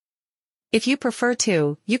picky. If you prefer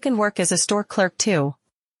to, you can work as a store clerk too.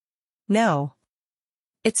 No.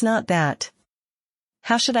 It's not that.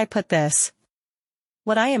 How should I put this?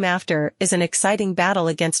 What I am after is an exciting battle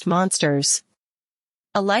against monsters.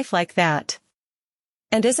 A life like that.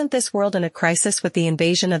 And isn't this world in a crisis with the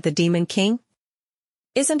invasion of the Demon King?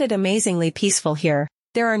 Isn't it amazingly peaceful here?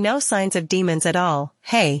 There are no signs of demons at all,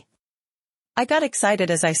 hey. I got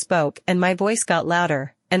excited as I spoke and my voice got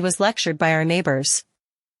louder, and was lectured by our neighbors.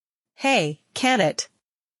 Hey, can it?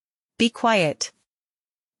 Be quiet.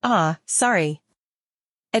 Sorry.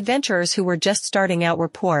 Adventurers who were just starting out were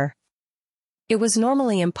poor. It was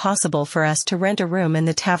normally impossible for us to rent a room in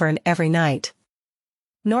the tavern every night.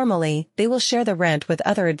 Normally, they will share the rent with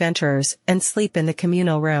other adventurers and sleep in the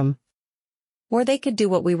communal room. Or they could do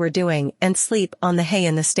what we were doing and sleep on the hay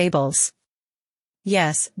in the stables.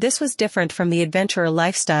 Yes, this was different from the adventurer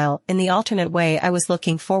lifestyle in the alternate way I was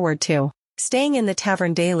looking forward to. Staying in the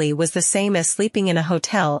tavern daily was the same as sleeping in a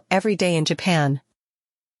hotel every day in Japan.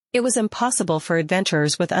 It was impossible for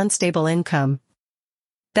adventurers with unstable income.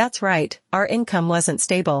 That's right, our income wasn't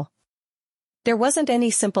stable. There wasn't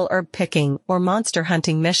any simple herb picking or monster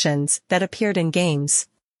hunting missions that appeared in games.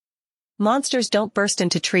 Monsters don't burst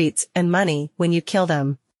into treats and money when you kill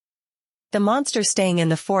them. The monsters staying in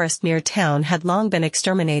the forest near town had long been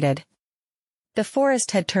exterminated. The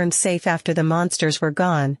forest had turned safe after the monsters were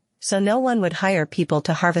gone, so no one would hire people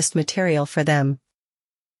to harvest material for them.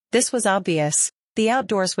 This was obvious. The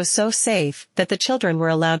outdoors was so safe that the children were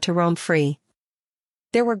allowed to roam free.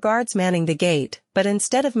 There were guards manning the gate, but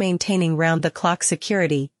instead of maintaining round-the-clock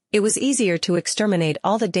security, it was easier to exterminate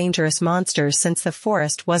all the dangerous monsters since the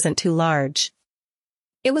forest wasn't too large.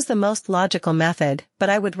 It was the most logical method, but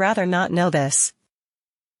I would rather not know this.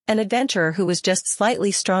 An adventurer who was just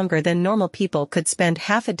slightly stronger than normal people could spend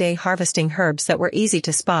half a day harvesting herbs that were easy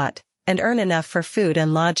to spot, and earn enough for food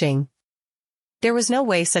and lodging. There was no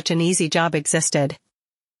way such an easy job existed.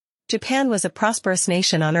 Japan was a prosperous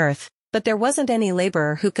nation on earth, but there wasn't any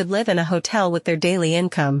laborer who could live in a hotel with their daily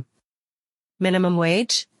income. Minimum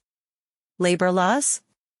wage? Labor laws?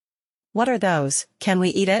 What are those? Can we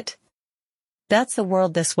eat it? That's the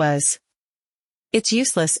world this was. It's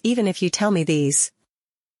useless even if you tell me these.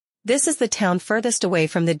 This is the town furthest away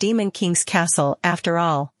from the Demon King's castle after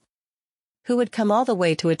all. Who would come all the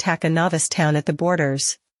way to attack a novice town at the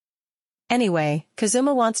borders? Anyway,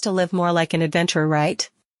 Kazuma wants to live more like an adventurer, right?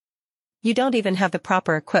 You don't even have the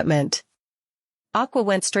proper equipment. Aqua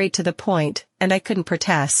went straight to the point, and I couldn't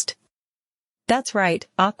protest. That's right,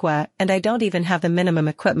 Aqua, and I don't even have the minimum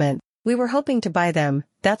equipment. We were hoping to buy them,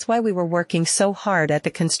 that's why we were working so hard at the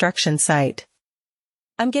construction site.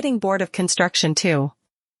 I'm getting bored of construction too.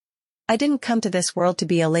 I didn't come to this world to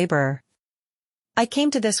be a laborer. I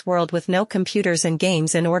came to this world with no computers and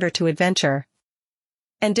games in order to adventure.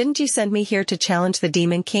 And didn't you send me here to challenge the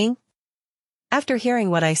Demon King? After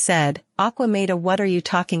hearing what I said, Aqua made a "what are you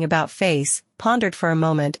talking about" face, pondered for a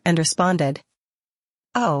moment and responded.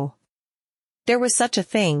 Oh. There was such a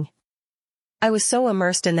thing. I was so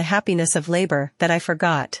immersed in the happiness of labor that I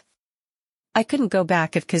forgot. I couldn't go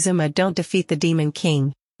back if Kazuma don't defeat the Demon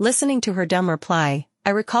King. Listening to her dumb reply,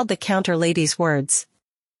 I recalled the counter lady's words.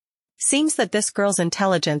 Seems that this girl's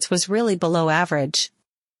intelligence was really below average.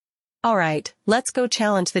 Alright, let's go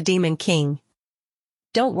challenge the Demon King.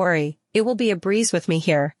 Don't worry, it will be a breeze with me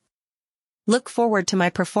here. Look forward to my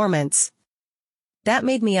performance. That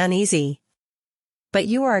made me uneasy. But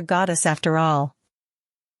you are a goddess after all.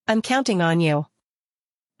 I'm counting on you.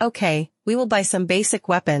 Okay, we will buy some basic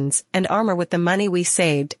weapons and armor with the money we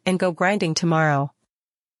saved and go grinding tomorrow.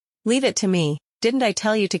 Leave it to me, didn't I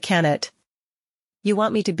tell you to can it? You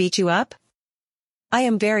want me to beat you up? I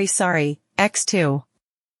am very sorry, X2.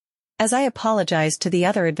 As I apologized to the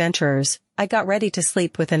other adventurers, I got ready to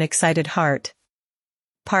sleep with an excited heart.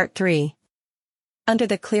 Part 3. Under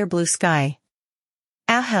the clear blue sky.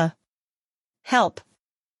 Aha! Help!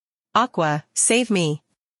 Aqua, save me!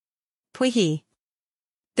 Pwee.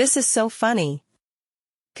 This is so funny.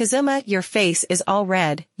 Kazuma, your face is all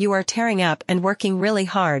red, you are tearing up and working really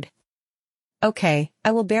hard. Okay,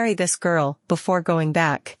 I will bury this girl before going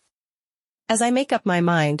back. As I make up my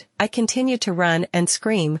mind, I continue to run and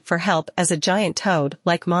scream for help as a giant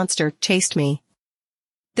toad-like monster chased me.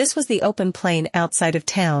 This was the open plain outside of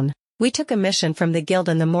town. We took a mission from the guild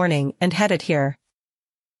in the morning and headed here.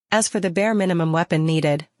 As for the bare minimum weapon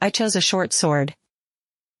needed, I chose a short sword.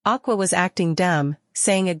 Aqua was acting dumb,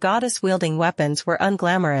 saying a goddess wielding weapons were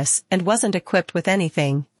unglamorous and wasn't equipped with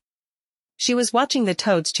anything. She was watching the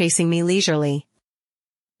toads chasing me leisurely.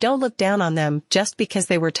 Don't look down on them just because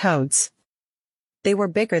they were toads. They were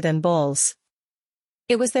bigger than bulls.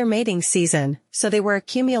 It was their mating season, so they were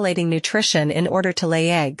accumulating nutrition in order to lay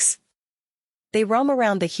eggs. They roam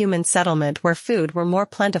around the human settlement where food were more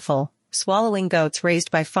plentiful, swallowing goats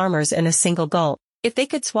raised by farmers in a single gulp. If they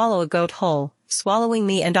could swallow a goat whole, swallowing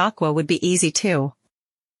me and Aqua would be easy too.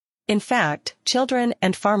 In fact, children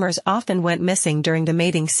and farmers often went missing during the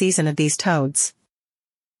mating season of these toads.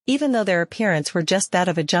 Even though their appearance were just that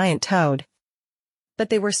of a giant toad. But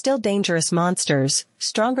they were still dangerous monsters,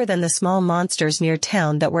 stronger than the small monsters near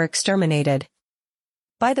town that were exterminated.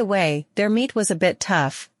 By the way, their meat was a bit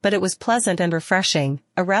tough, but it was pleasant and refreshing,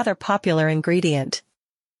 a rather popular ingredient.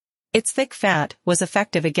 Its thick fat was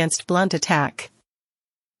effective against blunt attack.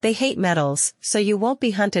 They hate metals, so you won't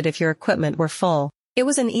be hunted if your equipment were full. It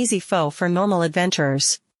was an easy foe for normal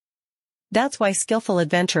adventurers. That's why skillful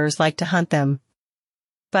adventurers like to hunt them.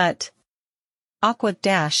 But... Aqua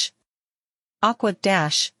dash. Aqua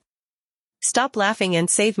dash. Stop laughing and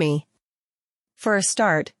save me. For a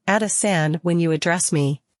start, add a san when you address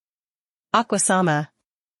me. Aqua-sama.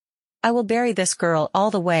 I will bury this girl all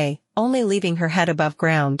the way, only leaving her head above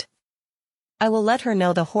ground. I will let her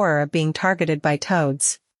know the horror of being targeted by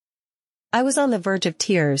toads. I was on the verge of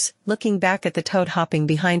tears, looking back at the toad hopping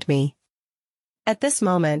behind me. At this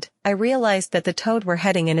moment, I realized that the toad were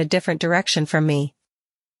heading in a different direction from me.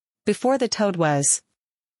 Before the toad was.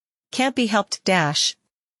 Can't be helped dash.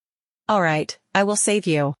 Alright, I will save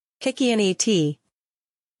you, Kiki and E.T.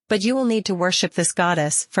 But you will need to worship this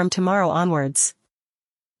goddess from tomorrow onwards.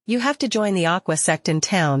 You have to join the Aqua sect in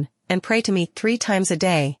town, and pray to me 3 times a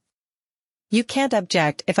day. You can't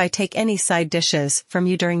object if I take any side dishes from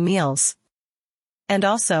you during meals. And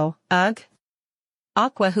also, ugh.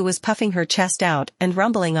 Aqua, who was puffing her chest out and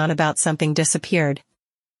rumbling on about something, disappeared.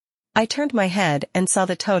 I turned my head and saw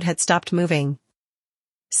the toad had stopped moving.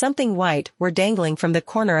 Something white were dangling from the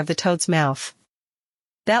corner of the toad's mouth.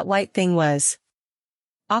 That white thing was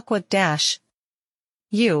Aqua dash.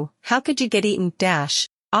 You, how could you get eaten dash?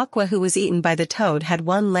 Aqua, who was eaten by the toad, had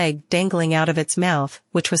one leg dangling out of its mouth,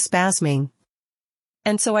 which was spasming.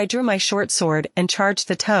 And so I drew my short sword and charged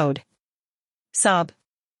the toad. Sob.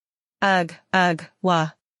 Ugh,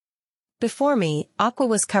 wah. Before me, Aqua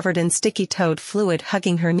was covered in sticky toad fluid,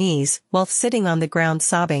 hugging her knees, while sitting on the ground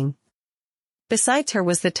sobbing. Besides her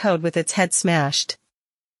was the toad with its head smashed.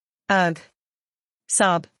 Ugh.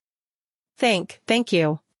 Sob. Thank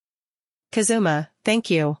you. Kazuma, thank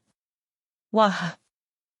you. Wah!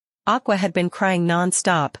 Aqua had been crying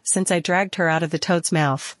non-stop since I dragged her out of the toad's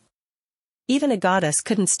mouth. Even a goddess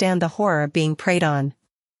couldn't stand the horror of being preyed on.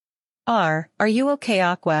 Are you okay,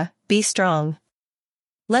 Aqua? Be strong.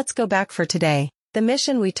 Let's go back for today. The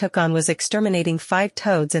mission we took on was exterminating 5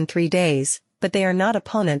 toads in 3 days, but they are not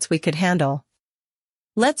opponents we could handle.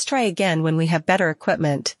 Let's try again when we have better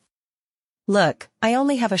equipment. Look, I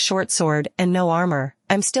only have a short sword and no armor.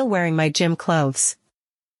 I'm still wearing my gym clothes.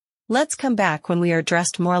 Let's come back when we are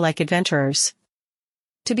dressed more like adventurers.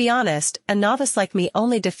 To be honest, a novice like me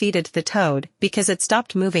only defeated the toad because it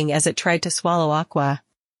stopped moving as it tried to swallow Aqua.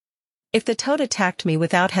 If the toad attacked me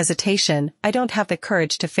without hesitation, I don't have the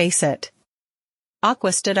courage to face it.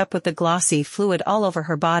 Aqua stood up with the glossy fluid all over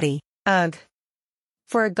her body. Ugh.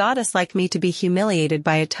 For a goddess like me to be humiliated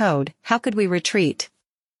by a toad, how could we retreat?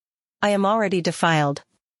 I am already defiled.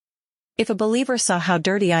 If a believer saw how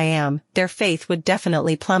dirty I am, their faith would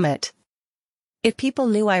definitely plummet. If people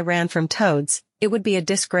knew I ran from toads, it would be a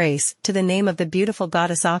disgrace to the name of the beautiful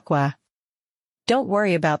goddess Aqua. Don't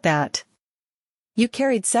worry about that. You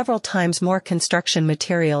carried several times more construction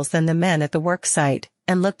materials than the men at the work site,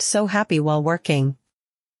 and looked so happy while working.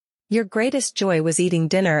 Your greatest joy was eating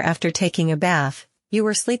dinner after taking a bath. You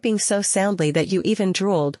were sleeping so soundly that you even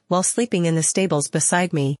drooled while sleeping in the stables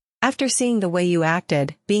beside me. After seeing the way you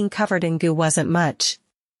acted, being covered in goo wasn't much.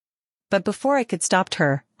 But before I could stop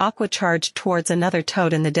her, Aqua charged towards another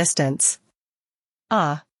toad in the distance.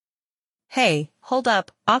 Ah. Hey, hold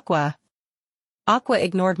up, Aqua. Aqua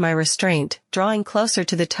ignored my restraint, drawing closer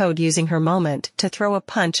to the toad using her moment to throw a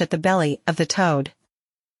punch at the belly of the toad.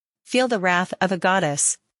 Feel the wrath of a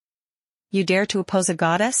goddess. You dare to oppose a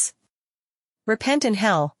goddess? Repent in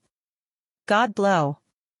hell. God blow.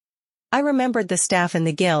 I remembered the staff in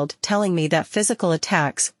the guild telling me that physical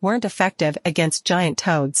attacks weren't effective against giant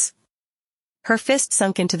toads. Her fist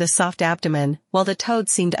sunk into the soft abdomen, while the toad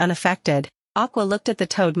seemed unaffected. Aqua looked at the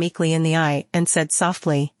toad meekly in the eye and said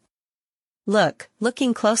softly.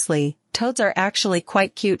 Looking closely, toads are actually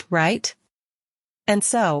quite cute, right? And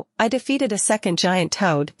so, I defeated a second giant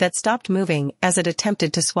toad that stopped moving as it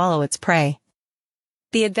attempted to swallow its prey.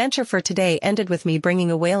 The adventure for today ended with me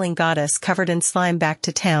bringing a wailing goddess covered in slime back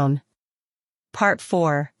to town. Part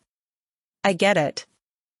 4. I get it.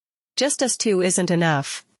 Just us two isn't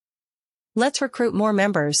enough. Let's recruit more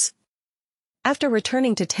members. After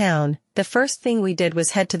returning to town, the first thing we did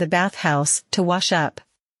was head to the bathhouse to wash up.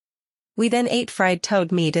 We then ate fried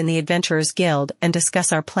toad meat in the Adventurers Guild and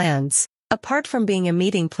discuss our plans. Apart from being a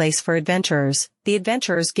meeting place for adventurers, the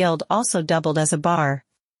Adventurers Guild also doubled as a bar.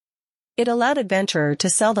 It allowed adventurer to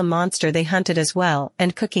sell the monster they hunted as well,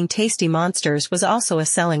 and cooking tasty monsters was also a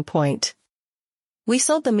selling point. We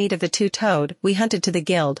sold the meat of the 2 toad we hunted to the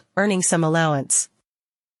guild, earning some allowance.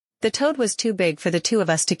 The toad was too big for the 2 of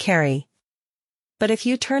us to carry. But if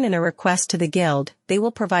you turn in a request to the guild, they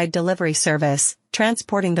will provide delivery service,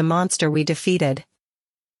 transporting the monster we defeated.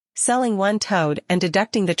 Selling 1 toad and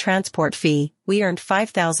deducting the transport fee, we earned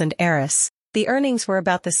 5,000 eris. The earnings were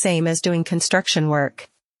about the same as doing construction work.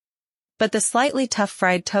 But the slightly tough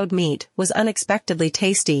fried toad meat was unexpectedly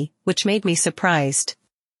tasty, which made me surprised.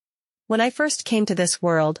 When I first came to this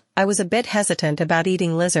world, I was a bit hesitant about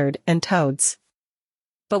eating lizard and toads.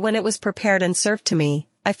 But when it was prepared and served to me,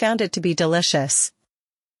 I found it to be delicious.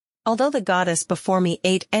 Although the goddess before me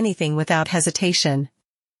ate anything without hesitation.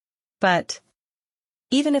 But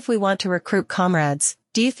even if we want to recruit comrades,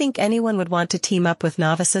 do you think anyone would want to team up with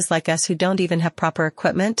novices like us who don't even have proper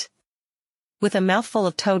equipment? With a mouthful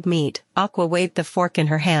of toad meat, Aqua waved the fork in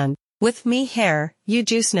her hand. With me here, you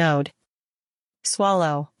juice node.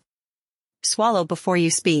 Swallow. Swallow before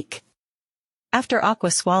you speak. After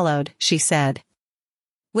Aqua swallowed, she said.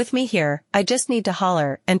 With me here, I just need to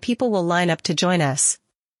holler and people will line up to join us.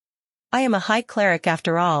 I am a high cleric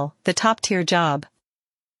after all, the top tier job.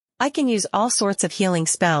 I can use all sorts of healing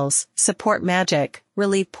spells, support magic,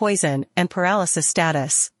 relieve poison, and paralysis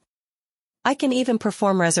status. I can even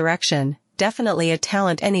perform resurrection, definitely a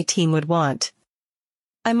talent any team would want.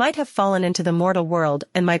 I might have fallen into the mortal world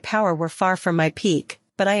and my power were far from my peak,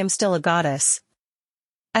 but I am still a goddess.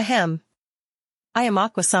 Ahem. I am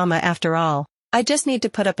Aquasama after all. I just need to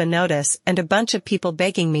put up a notice and a bunch of people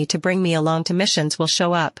begging me to bring me along to missions will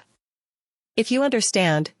show up. If you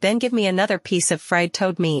understand, then give me another piece of fried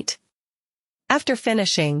toad meat. After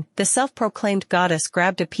finishing, the self-proclaimed goddess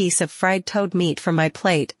grabbed a piece of fried toad meat from my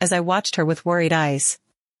plate as I watched her with worried eyes.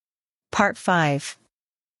 Part 5.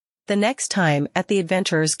 The next time at the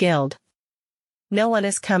Adventurers Guild. No one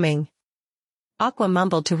is coming. Aqua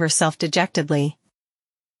mumbled to herself dejectedly.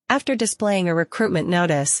 After displaying a recruitment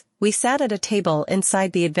notice, we sat at a table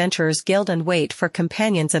inside the Adventurers Guild and wait for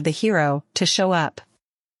companions of the hero to show up.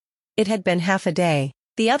 It had been half a day.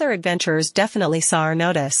 The other adventurers definitely saw our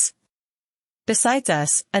notice. Besides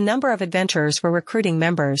us, a number of adventurers were recruiting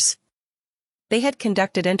members. They had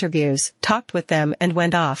conducted interviews, talked with them and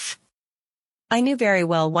went off. I knew very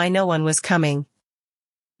well why no one was coming.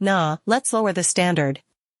 Nah, let's lower the standard.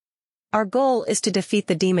 Our goal is to defeat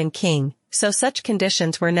the Demon King, so such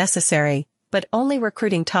conditions were necessary, but only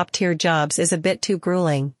recruiting top-tier jobs is a bit too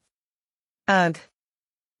grueling. Ugh.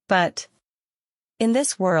 But in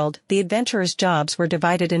this world, the adventurers' jobs were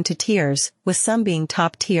divided into tiers, with some being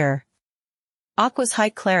top tier. Aqua's High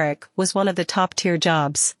Cleric was one of the top-tier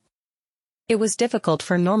jobs. It was difficult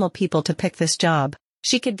for normal people to pick this job.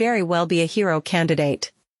 She could very well be a hero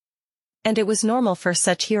candidate. And it was normal for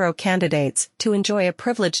such hero candidates to enjoy a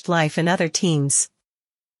privileged life in other teams.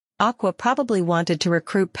 Aqua probably wanted to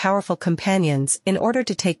recruit powerful companions in order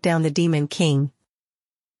to take down the Demon King.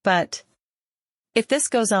 But if this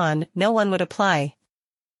goes on, no one would apply.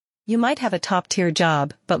 You might have a top-tier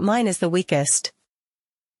job, but mine is the weakest.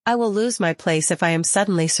 I will lose my place if I am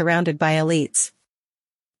suddenly surrounded by elites.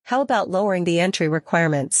 How about lowering the entry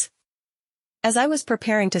requirements? As I was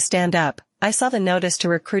preparing to stand up, I saw the notice to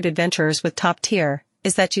recruit adventurers with top tier.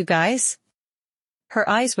 Is that you guys? Her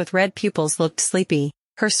eyes with red pupils looked sleepy.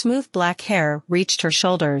 Her smooth black hair reached her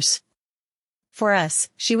shoulders. For us,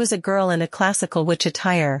 she was a girl in a classical witch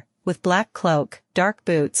attire, with black cloak, dark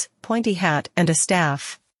boots, pointy hat and a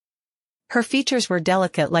staff. Her features were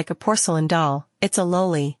delicate like a porcelain doll. It's a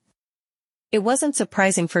loli. It wasn't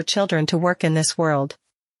surprising for children to work in this world.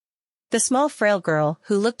 The small frail girl,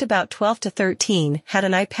 who looked about 12 to 13, had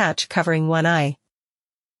an eye patch covering one eye.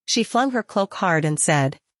 She flung her cloak hard and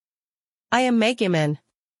said, I am Megumin.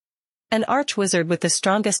 An arch-wizard with the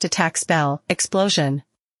strongest attack spell, Explosion.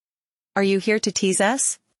 Are you here to tease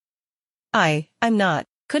us? I'm not.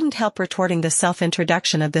 Couldn't help retorting the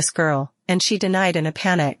self-introduction of this girl, and she denied in a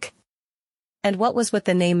panic. And what was with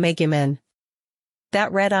the name Megumin?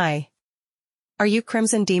 That red eye. Are you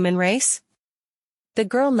Crimson Demon race? The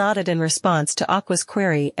girl nodded in response to Aqua's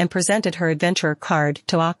query and presented her adventurer card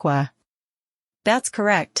to Aqua. That's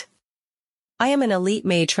correct. I am an elite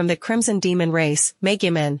mage from the Crimson Demon race,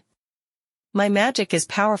 Megumin. My magic is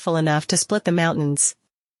powerful enough to split the mountains.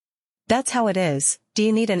 That's how it is. Do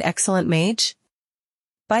you need an excellent mage?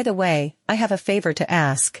 By the way, I have a favor to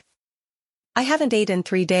ask. I haven't ate in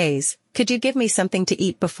 3 days. Could you give me something to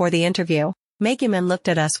eat before the interview? Megumin looked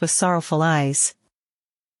at us with sorrowful eyes.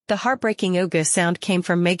 The heartbreaking ooga sound came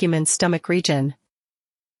from Megumin's stomach region.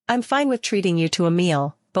 I'm fine with treating you to a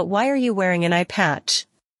meal, but why are you wearing an eye patch?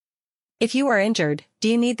 If you are injured, do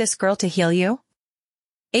you need this girl to heal you?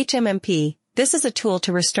 HMMP, this is a tool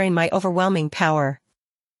to restrain my overwhelming power.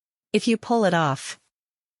 If you pull it off,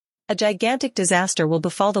 a gigantic disaster will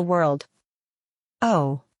befall the world.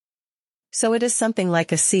 Oh. So it is something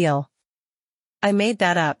like a seal. I made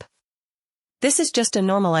that up. This is just a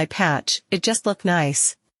normal eye patch, it just looked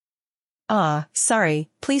nice. Ah, sorry,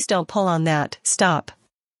 please don't pull on that, stop.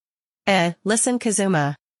 Listen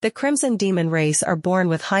Kazuma. The Crimson Demon race are born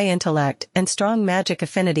with high intellect and strong magic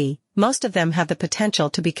affinity. Most of them have the potential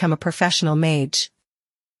to become a professional mage.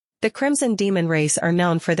 The Crimson Demon race are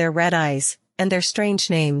known for their red eyes, and their strange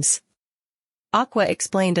names. Aqua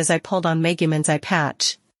explained as I pulled on Megumin's eye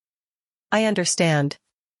patch. I understand.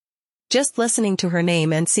 Just listening to her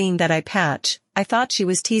name and seeing that eye patch, I thought she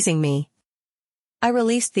was teasing me. I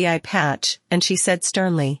released the eye patch, and she said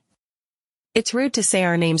sternly. It's rude to say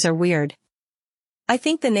our names are weird. I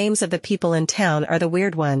think the names of the people in town are the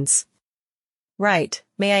weird ones. Right,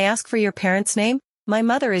 may I ask for your parents' name? My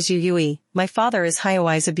mother is Yuyui, my father is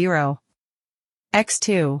Hayawai Zaburo.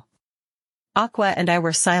 X2. Aqua and I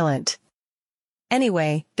were silent.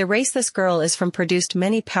 Anyway, the race this girl is from produced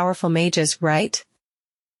many powerful mages, right?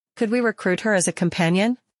 Could we recruit her as a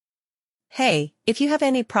companion? Hey, if you have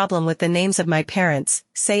any problem with the names of my parents,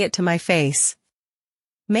 say it to my face.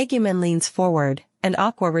 Megumin leans forward, and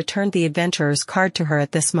Aqua returned the adventurer's card to her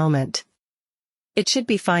at this moment. It should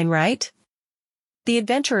be fine, right? The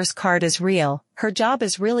adventurer's card is real, her job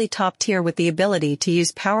is really top tier with the ability to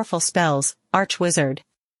use powerful spells, Arch-Wizard.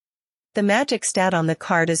 The magic stat on the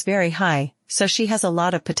card is very high, so she has a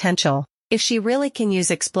lot of potential. If she really can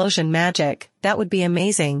use explosion magic, that would be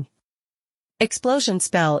amazing. Explosion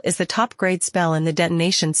spell is the top grade spell in the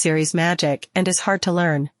detonation series magic and is hard to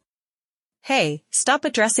learn. Hey, stop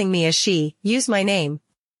addressing me as she, use my name.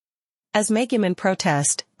 As Megumin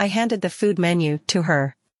protest, I handed the food menu to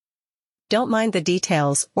her. Don't mind the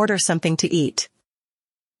details, order something to eat.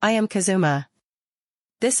 I am Kazuma.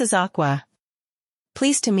 This is Aqua.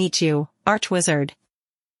 Pleased to meet you, Archwizard.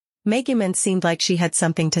 Megumin seemed like she had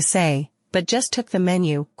something to say, but just took the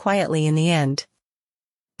menu quietly in the end.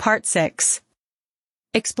 Part 6.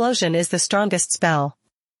 Explosion is the strongest spell.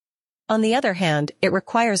 On the other hand, it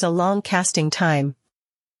requires a long casting time.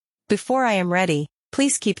 Before I am ready,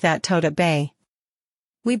 please keep that toad at bay.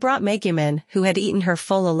 We brought Megumin, who had eaten her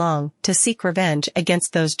full, along to seek revenge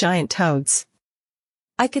against those giant toads.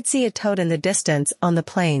 I could see a toad in the distance on the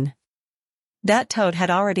plain. That toad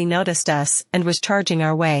had already noticed us and was charging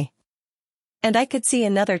our way. And I could see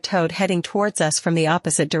another toad heading towards us from the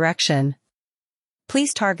opposite direction.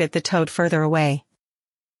 Please target the toad further away.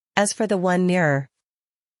 As for the one nearer.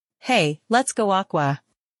 Hey, let's go, Aqua.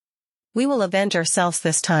 We will avenge ourselves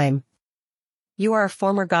this time. You are a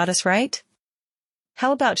former goddess, right?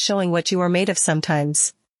 How about showing what you are made of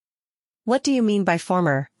sometimes? What do you mean by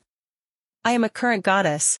former? I am a current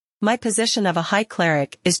goddess. My position of a high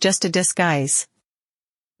cleric is just a disguise.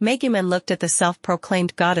 Megumin looked at the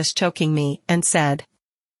self-proclaimed goddess choking me and said,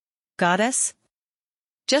 Goddess?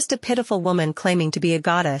 Just a pitiful woman claiming to be a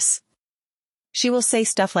goddess. She will say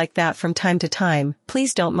stuff like that from time to time,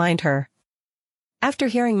 please don't mind her. After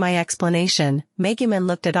hearing my explanation, Megumin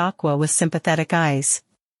looked at Aqua with sympathetic eyes.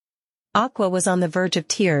 Aqua was on the verge of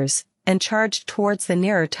tears, and charged towards the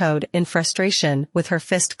nearer toad in frustration with her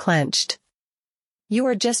fist clenched. You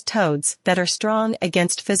are just toads that are strong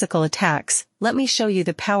against physical attacks, let me show you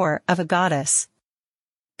the power of a goddess.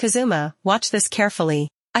 Kazuma, watch this carefully,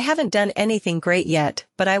 I haven't done anything great yet,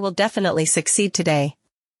 but I will definitely succeed today.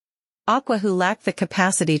 Aqua, who lacked the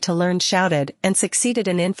capacity to learn, shouted and succeeded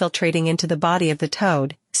in infiltrating into the body of the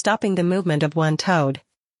toad, stopping the movement of one toad.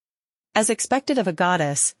 As expected of a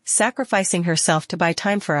goddess, sacrificing herself to buy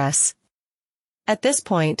time for us. At this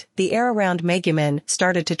point, the air around Megumin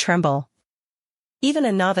started to tremble. Even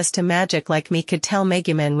a novice to magic like me could tell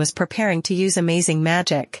Megumin was preparing to use amazing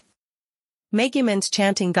magic. Megumin's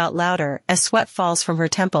chanting got louder as sweat falls from her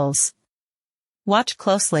temples. Watch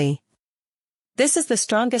closely. This is the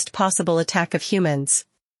strongest possible attack of humans.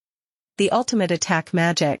 The ultimate attack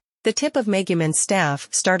magic. The tip of Megumin's staff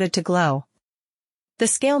started to glow. The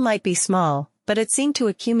scale might be small, but it seemed to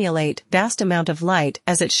accumulate vast amount of light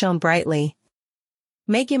as it shone brightly.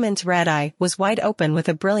 Megumin's red eye was wide open with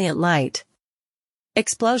a brilliant light.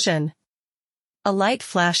 Explosion. A light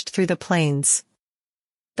flashed through the plains.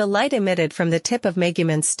 The light emitted from the tip of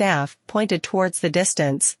Megumin's staff pointed towards the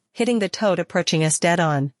distance, hitting the toad approaching us dead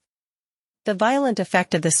on. The violent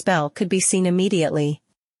effect of the spell could be seen immediately.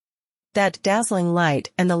 That dazzling light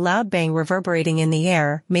and the loud bang reverberating in the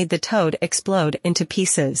air made the toad explode into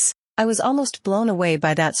pieces. I was almost blown away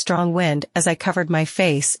by that strong wind as I covered my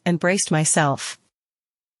face and braced myself.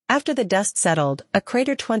 After the dust settled, a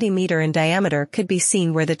crater 20 meters in diameter could be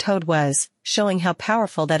seen where the toad was, showing how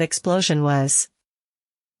powerful that explosion was.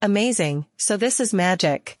 Amazing, so this is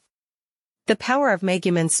magic. The power of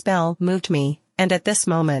Megumin's spell moved me, and at this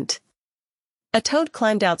moment, a toad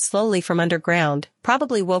climbed out slowly from underground,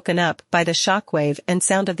 probably woken up by the shockwave and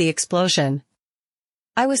sound of the explosion.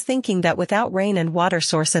 I was thinking that without rain and water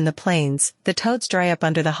source in the plains, the toads dry up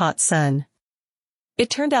under the hot sun. It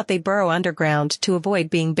turned out they burrow underground to avoid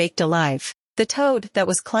being baked alive. The toad that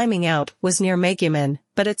was climbing out was near Megumin,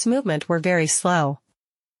 but its movement were very slow.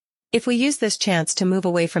 If we use this chance to move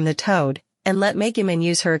away from the toad, and let Megumin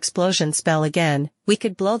use her explosion spell again, we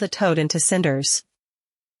could blow the toad into cinders.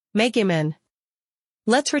 Megumin.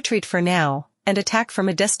 Let's retreat for now, and attack from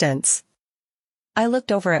a distance. I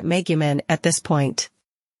looked over at Megumin at this point.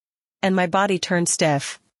 And my body turned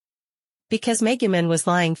stiff. Because Megumin was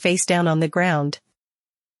lying face down on the ground.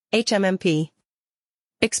 HMMP.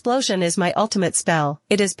 Explosion is my ultimate spell,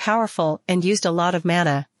 it is powerful and used a lot of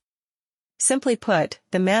mana. Simply put,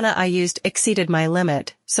 the mana I used exceeded my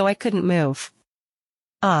limit, so I couldn't move.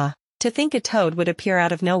 Ah, to think a toad would appear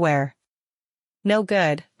out of nowhere. No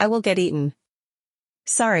good, I will get eaten.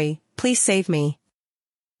 Sorry, please save me.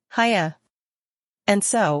 Hiya. And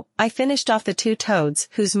so, I finished off the two toads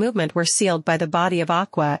whose movement were sealed by the body of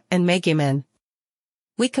Aqua and Megumin.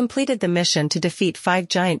 We completed the mission to defeat 5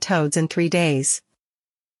 giant toads in 3 days.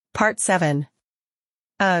 Part 7.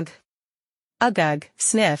 Ugh. Ugh,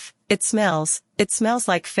 sniff, it smells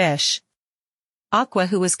like fish. Aqua,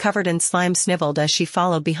 who was covered in slime, sniveled as she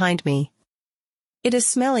followed behind me. It is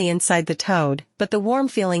smelly inside the toad, but the warm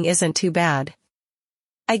feeling isn't too bad.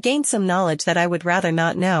 I gained some knowledge that I would rather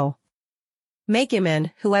not know.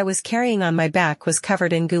 Megumin, who I was carrying on my back, was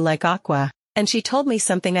covered in goo like Aqua, and she told me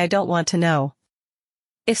something I don't want to know.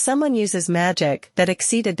 If someone uses magic that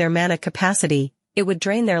exceeded their mana capacity, it would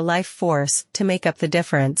drain their life force to make up the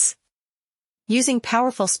difference. Using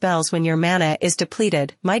powerful spells when your mana is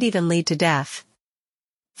depleted might even lead to death.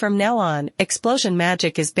 From now on, explosion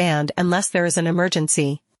magic is banned unless there is an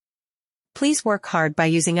emergency. Please work hard by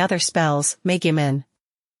using other spells, Megumin.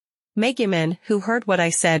 Megumin, who heard what I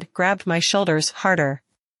said, grabbed my shoulders harder.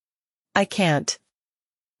 I can't.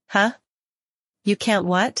 Huh? You can't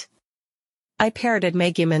what? I parroted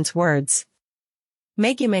Megumin's words.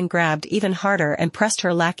 Megumin grabbed even harder and pressed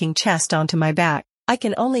her lacking chest onto my back. I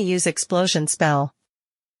can only use explosion spell.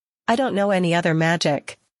 I don't know any other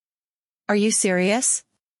magic. Are you serious?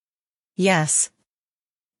 Yes.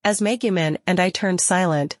 As Megumin and I turned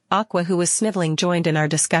silent, Aqua, who was sniveling, joined in our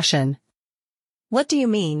discussion. What do you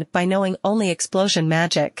mean by knowing only explosion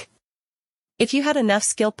magic? If you had enough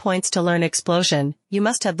skill points to learn explosion, you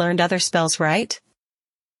must have learned other spells, right?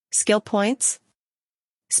 Skill points?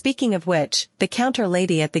 Speaking of which, the counter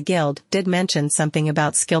lady at the guild did mention something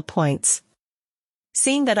about skill points.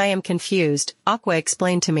 Seeing that I am confused, Aqua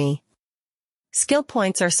explained to me. Skill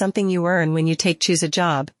points are something you earn when you choose a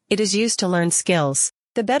job. It is used to learn skills.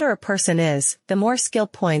 The better a person is, the more skill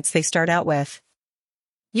points they start out with.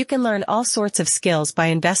 You can learn all sorts of skills by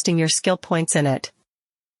investing your skill points in it.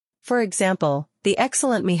 For example, the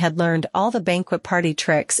excellent me had learned all the banquet party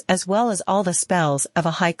tricks as well as all the spells of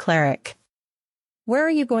a high cleric. Where are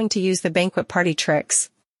you going to use the banquet party tricks?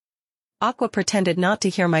 Aqua pretended not to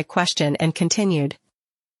hear my question and continued.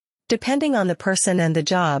 Depending on the person and the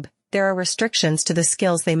job, there are restrictions to the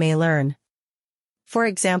skills they may learn. For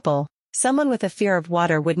example, someone with a fear of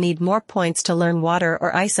water would need more points to learn water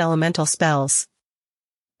or ice elemental spells.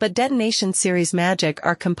 But detonation series magic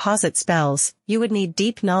are composite spells. You would need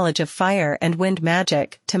deep knowledge of fire and wind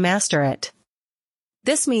magic to master it.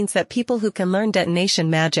 This means that people who can learn detonation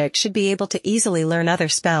magic should be able to easily learn other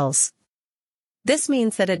spells. This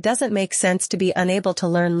means that it doesn't make sense to be unable to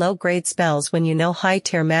learn low-grade spells when you know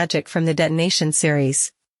high-tier magic from the detonation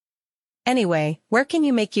series. Anyway, where can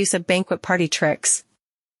you make use of banquet party tricks?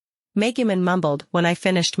 Megumin mumbled when I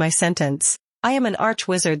finished my sentence. I am an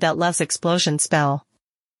arch-wizard that loves explosion spell.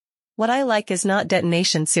 What I like is not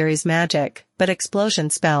detonation series magic, but explosion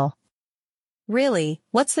spell. Really,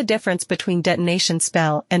 what's the difference between detonation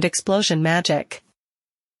spell and explosion magic?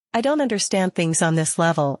 I don't understand things on this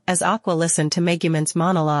level, as Aqua listened to Megumin's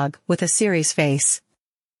monologue with a serious face.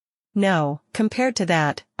 No, compared to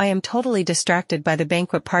that, I am totally distracted by the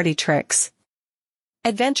banquet party tricks.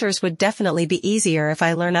 Adventures would definitely be easier if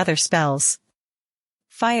I learn other spells.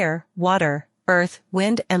 Fire, water, earth,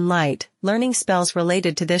 wind and light, learning spells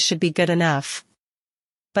related to this should be good enough.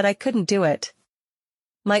 But I couldn't do it.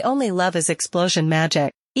 My only love is explosion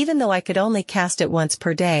magic, even though I could only cast it once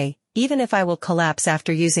per day, even if I will collapse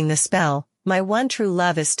after using the spell, my one true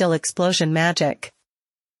love is still explosion magic.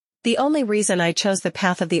 The only reason I chose the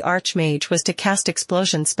path of the Archmage was to cast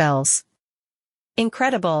explosion spells.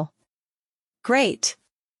 Incredible. Great.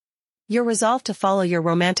 Your resolve to follow your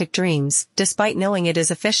romantic dreams, despite knowing it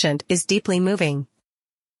is efficient, is deeply moving.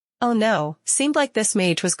 Oh no, seemed like this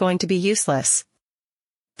mage was going to be useless.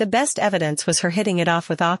 The best evidence was her hitting it off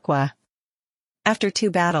with Aqua. After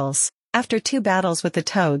two battles with the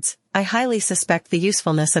toads, I highly suspect the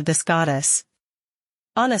usefulness of this goddess.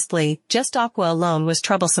 Honestly, just Aqua alone was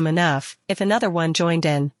troublesome enough, if another one joined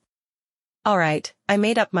in. Alright, I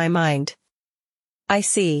made up my mind. I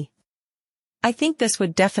see. I think this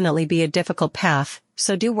would definitely be a difficult path,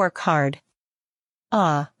 so do work hard.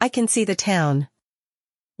 Ah, I can see the town.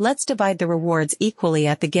 Let's divide the rewards equally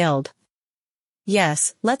at the guild.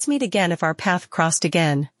 Yes, let's meet again if our path crossed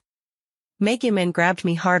again. Megumin grabbed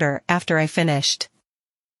me harder after I finished.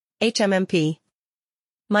 HMMP.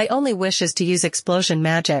 My only wish is to use explosion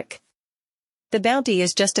magic. The bounty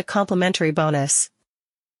is just a complimentary bonus.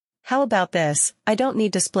 How about this? I don't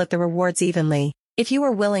need to split the rewards evenly. If you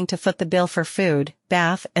are willing to foot the bill for food,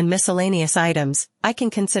 bath and miscellaneous items, I can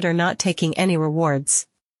consider not taking any rewards.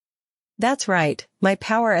 That's right, my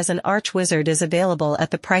power as an arch-wizard is available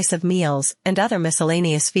at the price of meals and other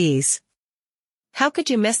miscellaneous fees. How could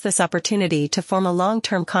you miss this opportunity to form a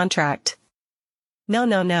long-term contract?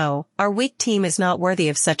 No, our weak team is not worthy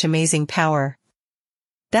of such amazing power.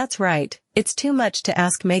 That's right, it's too much to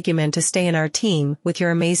ask Megumin to stay in our team with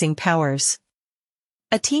your amazing powers.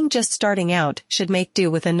 A team just starting out should make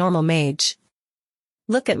do with a normal mage.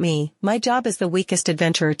 Look at me, my job is the weakest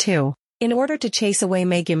adventurer too. In order to chase away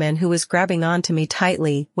Megumin, who was grabbing onto me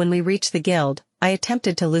tightly when we reached the guild, I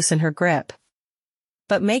attempted to loosen her grip.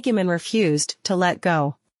 But Megumin refused to let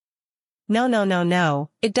go. No,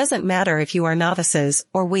 it doesn't matter if you are novices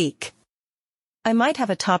or weak. I might have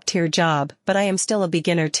a top-tier job, but I am still a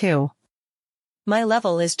beginner too. My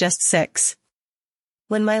level is just 6.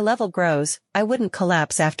 When my level grows, I wouldn't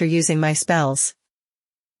collapse after using my spells.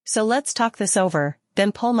 So let's talk this over,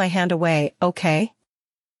 then pull my hand away, okay?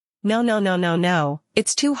 No, no, no, no, no,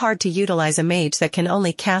 it's too hard to utilize a mage that can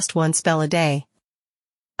only cast one spell a day.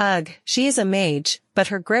 Ugh, she is a mage, but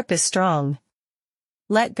her grip is strong.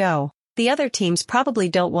 Let go. The other teams probably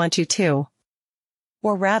don't want you to.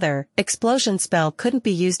 Or rather, explosion spell couldn't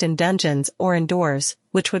be used in dungeons or indoors,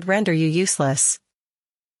 which would render you useless.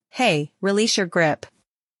 Hey, release your grip.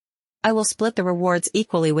 I will split the rewards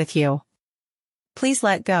equally with you. Please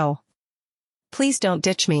let go. Please don't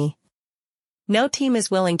ditch me. No team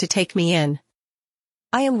is willing to take me in.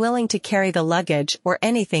 I am willing to carry the luggage or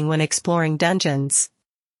anything when exploring dungeons.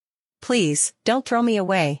 Please, don't throw me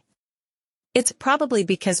away. It's probably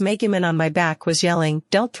because Megumin on my back was yelling,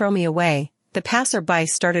 "Don't throw me away." The passerby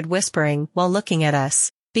started whispering while looking at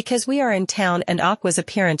us. Because we are in town and Aqua's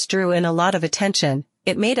appearance drew in a lot of attention,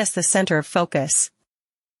 it made us the center of focus.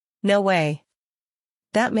 No way.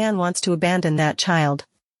 That man wants to abandon that child.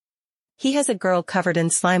 He has a girl covered in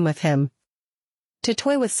slime with him. To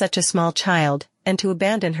toy with such a small child, and to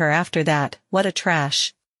abandon her after that, what a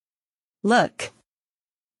trash. Look.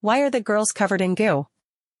 Why are the girls covered in goo?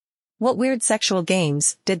 What weird sexual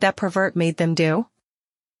games did that pervert made them do?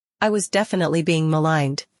 I was definitely being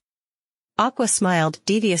maligned. Aqua smiled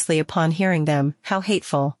deviously upon hearing them. How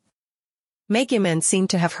hateful. Megumin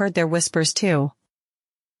seemed to have heard their whispers too.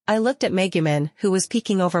 I looked at Megumin, who was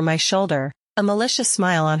peeking over my shoulder, a malicious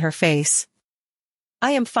smile on her face.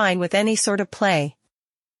 I am fine with any sort of play.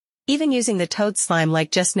 Even using the toad slime like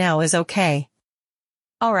just now is okay.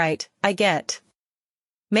 Alright, I get.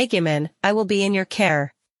 Megumin, I will be in your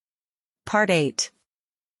care. Part 8.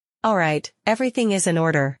 Alright, everything is in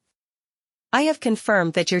order. I have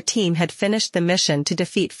confirmed that your team had finished the mission to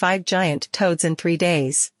defeat 5 giant toads in 3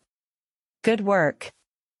 days. Good work.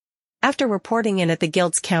 After reporting in at the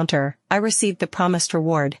guild's counter, I received the promised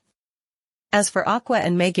reward. As for Aqua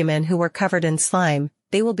and Megumin who were covered in slime,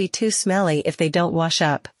 they will be too smelly if they don't wash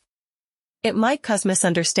up. It might cause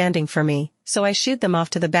misunderstanding for me, so I shooed them off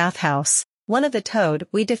to the bathhouse. One of the toad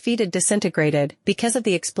we defeated disintegrated because of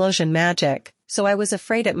the explosion magic, so I was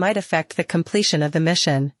afraid it might affect the completion of the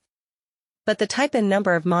mission. But the type and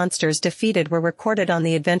number of monsters defeated were recorded on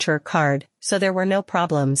the adventurer card, so there were no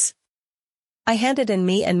problems. I handed in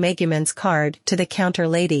me and Megumin's card to the counter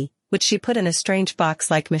lady, which she put in a strange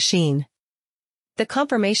box-like machine. The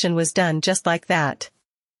confirmation was done just like that.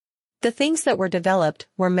 The things that were developed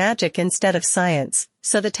were magic instead of science,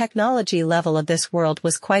 so the technology level of this world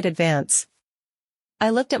was quite advanced. I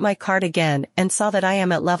looked at my card again and saw that I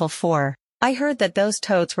am at level 4. I heard that those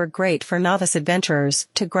toads were great for novice adventurers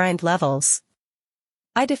to grind levels.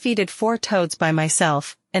 I defeated 4 toads by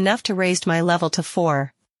myself, enough to raise my level to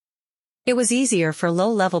 4. It was easier for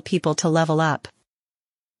low-level people to level up.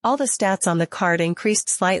 All the stats on the card increased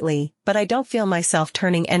slightly, but I don't feel myself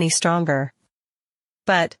turning any stronger.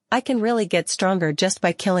 But, I can really get stronger just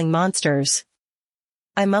by killing monsters.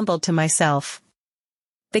 I mumbled to myself.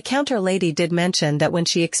 The counter lady did mention that when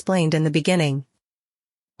she explained in the beginning.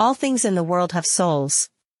 All things in the world have souls.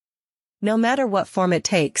 No matter what form it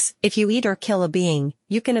takes, if you eat or kill a being,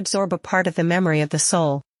 you can absorb a part of the memory of the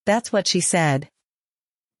soul. That's what she said.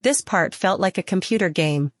 This part felt like a computer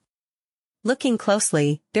game. Looking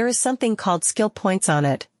closely, there is something called skill points on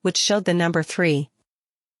it, which showed the number 3.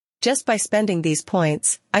 Just by spending these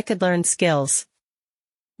points, I could learn skills.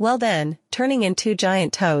 Well then, turning in 2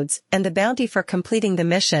 giant toads, and the bounty for completing the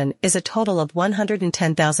mission is a total of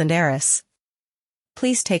 110,000 eris.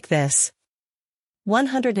 Please take this.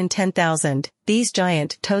 110,000, these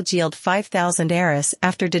giant toads yield 5,000 eris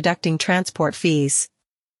after deducting transport fees.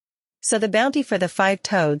 So the bounty for the 5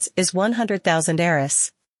 toads is 100,000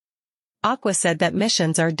 eris. Aqua said that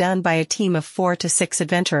missions are done by a team of 4 to 6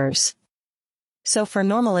 adventurers. So for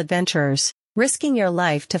normal adventurers, risking your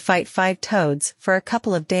life to fight 5 toads for a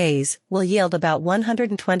couple of days will yield about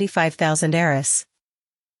 125,000 eris.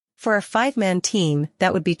 For a 5-man team,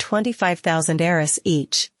 that would be 25,000 eris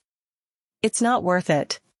each. It's not worth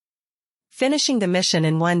it. Finishing the mission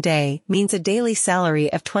in 1 day means a daily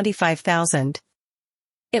salary of 25,000.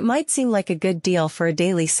 It might seem like a good deal for a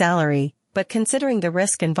daily salary, but considering the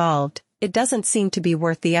risk involved, it doesn't seem to be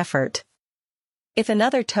worth the effort. If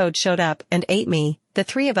another toad showed up and ate me, the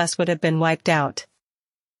 3 of us would have been wiped out.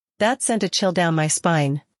 That sent a chill down my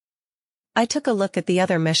spine. I took a look at the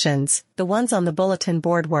other missions. The ones on the bulletin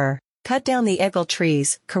board were, cut down the eggle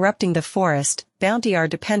trees, corrupting the forest, bounty are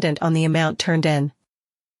dependent on the amount turned in.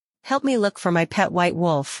 Help me look for my pet white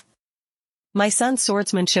wolf. My son's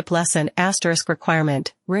swordsmanship lesson *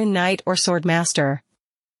 requirement, rune knight or sword master.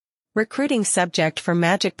 Recruiting subject for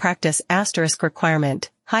magic practice * requirement,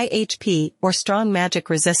 high HP or strong magic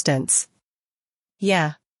resistance.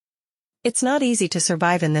 Yeah. It's not easy to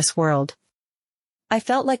survive in this world. I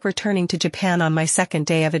felt like returning to Japan on my second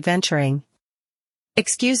day of adventuring.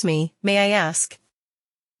 "Excuse me, may I ask?"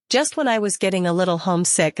 Just when I was getting a little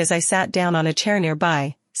homesick as I sat down on a chair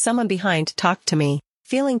nearby, someone behind talked to me.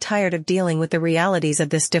 Feeling tired of dealing with the realities of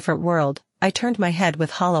this different world, I turned my head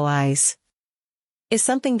with hollow eyes. "Is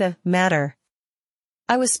something the matter?"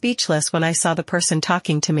 I was speechless when I saw the person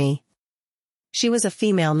talking to me. She was a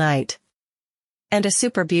female knight. And a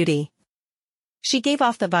super beauty. She gave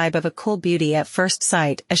off the vibe of a cool beauty at first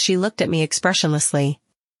sight as she looked at me expressionlessly.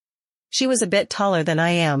 She was a bit taller than I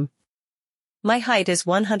am. My height is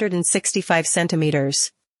 165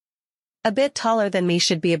 centimeters. A bit taller than me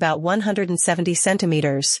should be about 170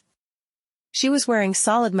 centimeters. She was wearing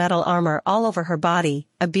solid metal armor all over her body,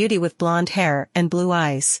 a beauty with blonde hair and blue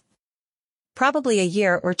eyes. Probably a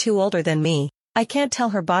year or two older than me. I can't tell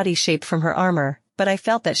her body shape from her armor, but I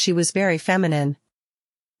felt that she was very feminine.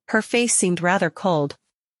 Her face seemed rather cold.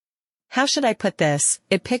 "How should I put this?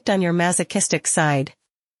 It picked on your masochistic side."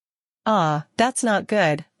 "Ah, that's not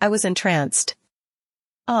good," I was entranced.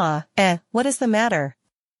 What is the matter?"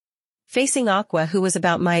 Facing Aqua, who was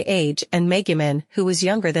about my age, and Megumin, who was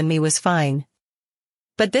younger than me, was fine.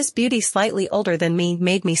 But this beauty slightly older than me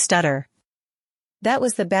made me stutter. That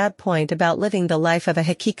was the bad point about living the life of a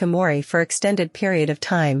hikikomori for extended period of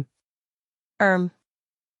time.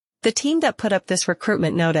 The team that put up this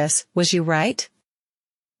recruitment notice, was you right?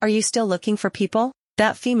 Are you still looking for people?"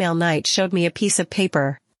 That female knight showed me a piece of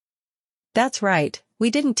paper. "That's right,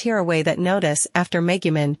 we didn't tear away that notice after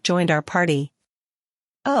Megumin joined our party."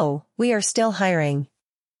 "Oh, we are still hiring.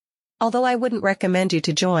 Although I wouldn't recommend you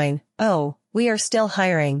to join." "Oh, we are still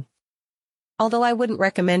hiring. Although I wouldn't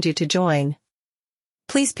recommend you to join.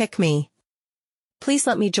 Please pick me. Please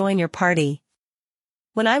let me join your party."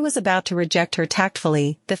 When I was about to reject her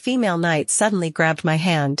tactfully, the female knight suddenly grabbed my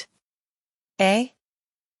hand. "Eh?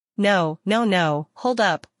 No, hold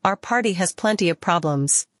up, our party has plenty of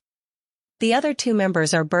problems. The other two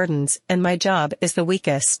members are burdens, and my job is the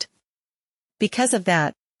weakest." Because of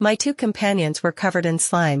that, my two companions were covered in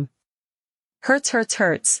slime.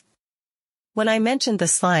 Hurts. When I mentioned the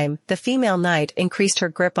slime, the female knight increased her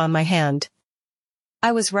grip on my hand.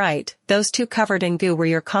 "I was right, those two covered in goo were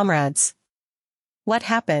your comrades." "What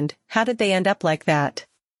happened? How did they end up like that?"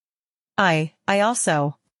 I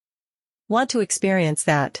also want to experience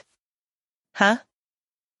that." "Huh?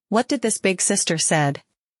 What did this big sister said?"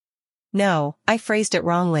 "No, I phrased it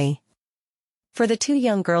wrongly. For the two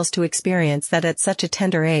young girls to experience that at such a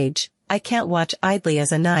tender age, I can't watch idly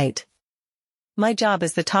as a knight. My job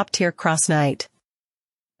is the top-tier cross knight.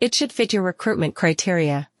 It should fit your recruitment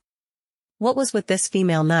criteria." What was with this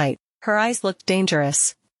female knight? Her eyes looked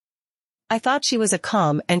dangerous. I thought she was a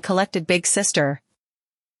calm and collected big sister.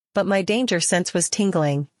 But my danger sense was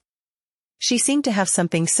tingling. She seemed to have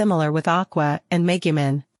something similar with Aqua and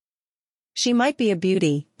Megumin. She might be a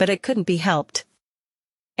beauty, but it couldn't be helped.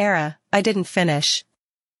 I didn't finish.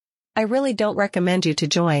 "I really don't recommend you to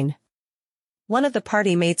join. One of the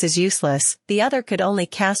party mates is useless, the other could only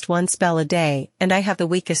cast one spell a day, and I have the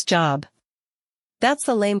weakest job. That's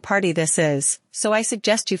the lame party this is, so I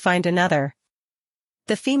suggest you find another."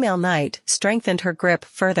 The female knight strengthened her grip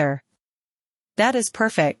further. "That is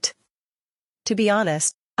perfect. To be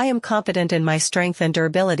honest, I am confident in my strength and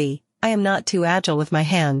durability, I am not too agile with my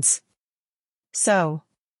hands. So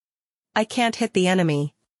I can't hit the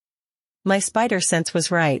enemy." My spider sense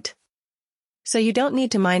was right. "So you don't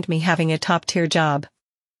need to mind me having a top-tier job.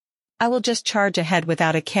 I will just charge ahead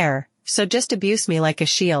without a care, so just abuse me like a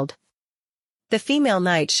shield." The female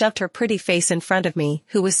knight shoved her pretty face in front of me,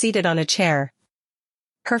 who was seated on a chair.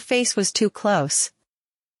 Her face was too close.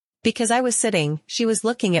 Because I was sitting, she was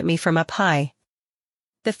looking at me from up high.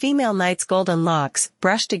 The female knight's golden locks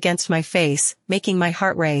brushed against my face, making my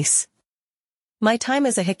heart race. My time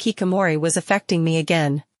as a hikikomori was affecting me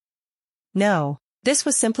again. No, this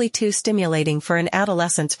was simply too stimulating for an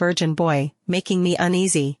adolescent's virgin boy, making me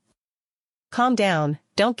uneasy. "Calm down,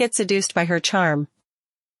 don't get seduced by her charm."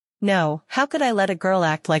 "No, how could I let a girl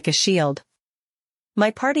act like a shield? My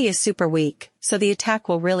party is super weak, so the attack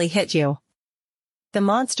will really hit you. The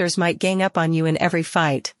monsters might gang up on you in every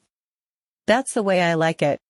fight. That's the way I like it,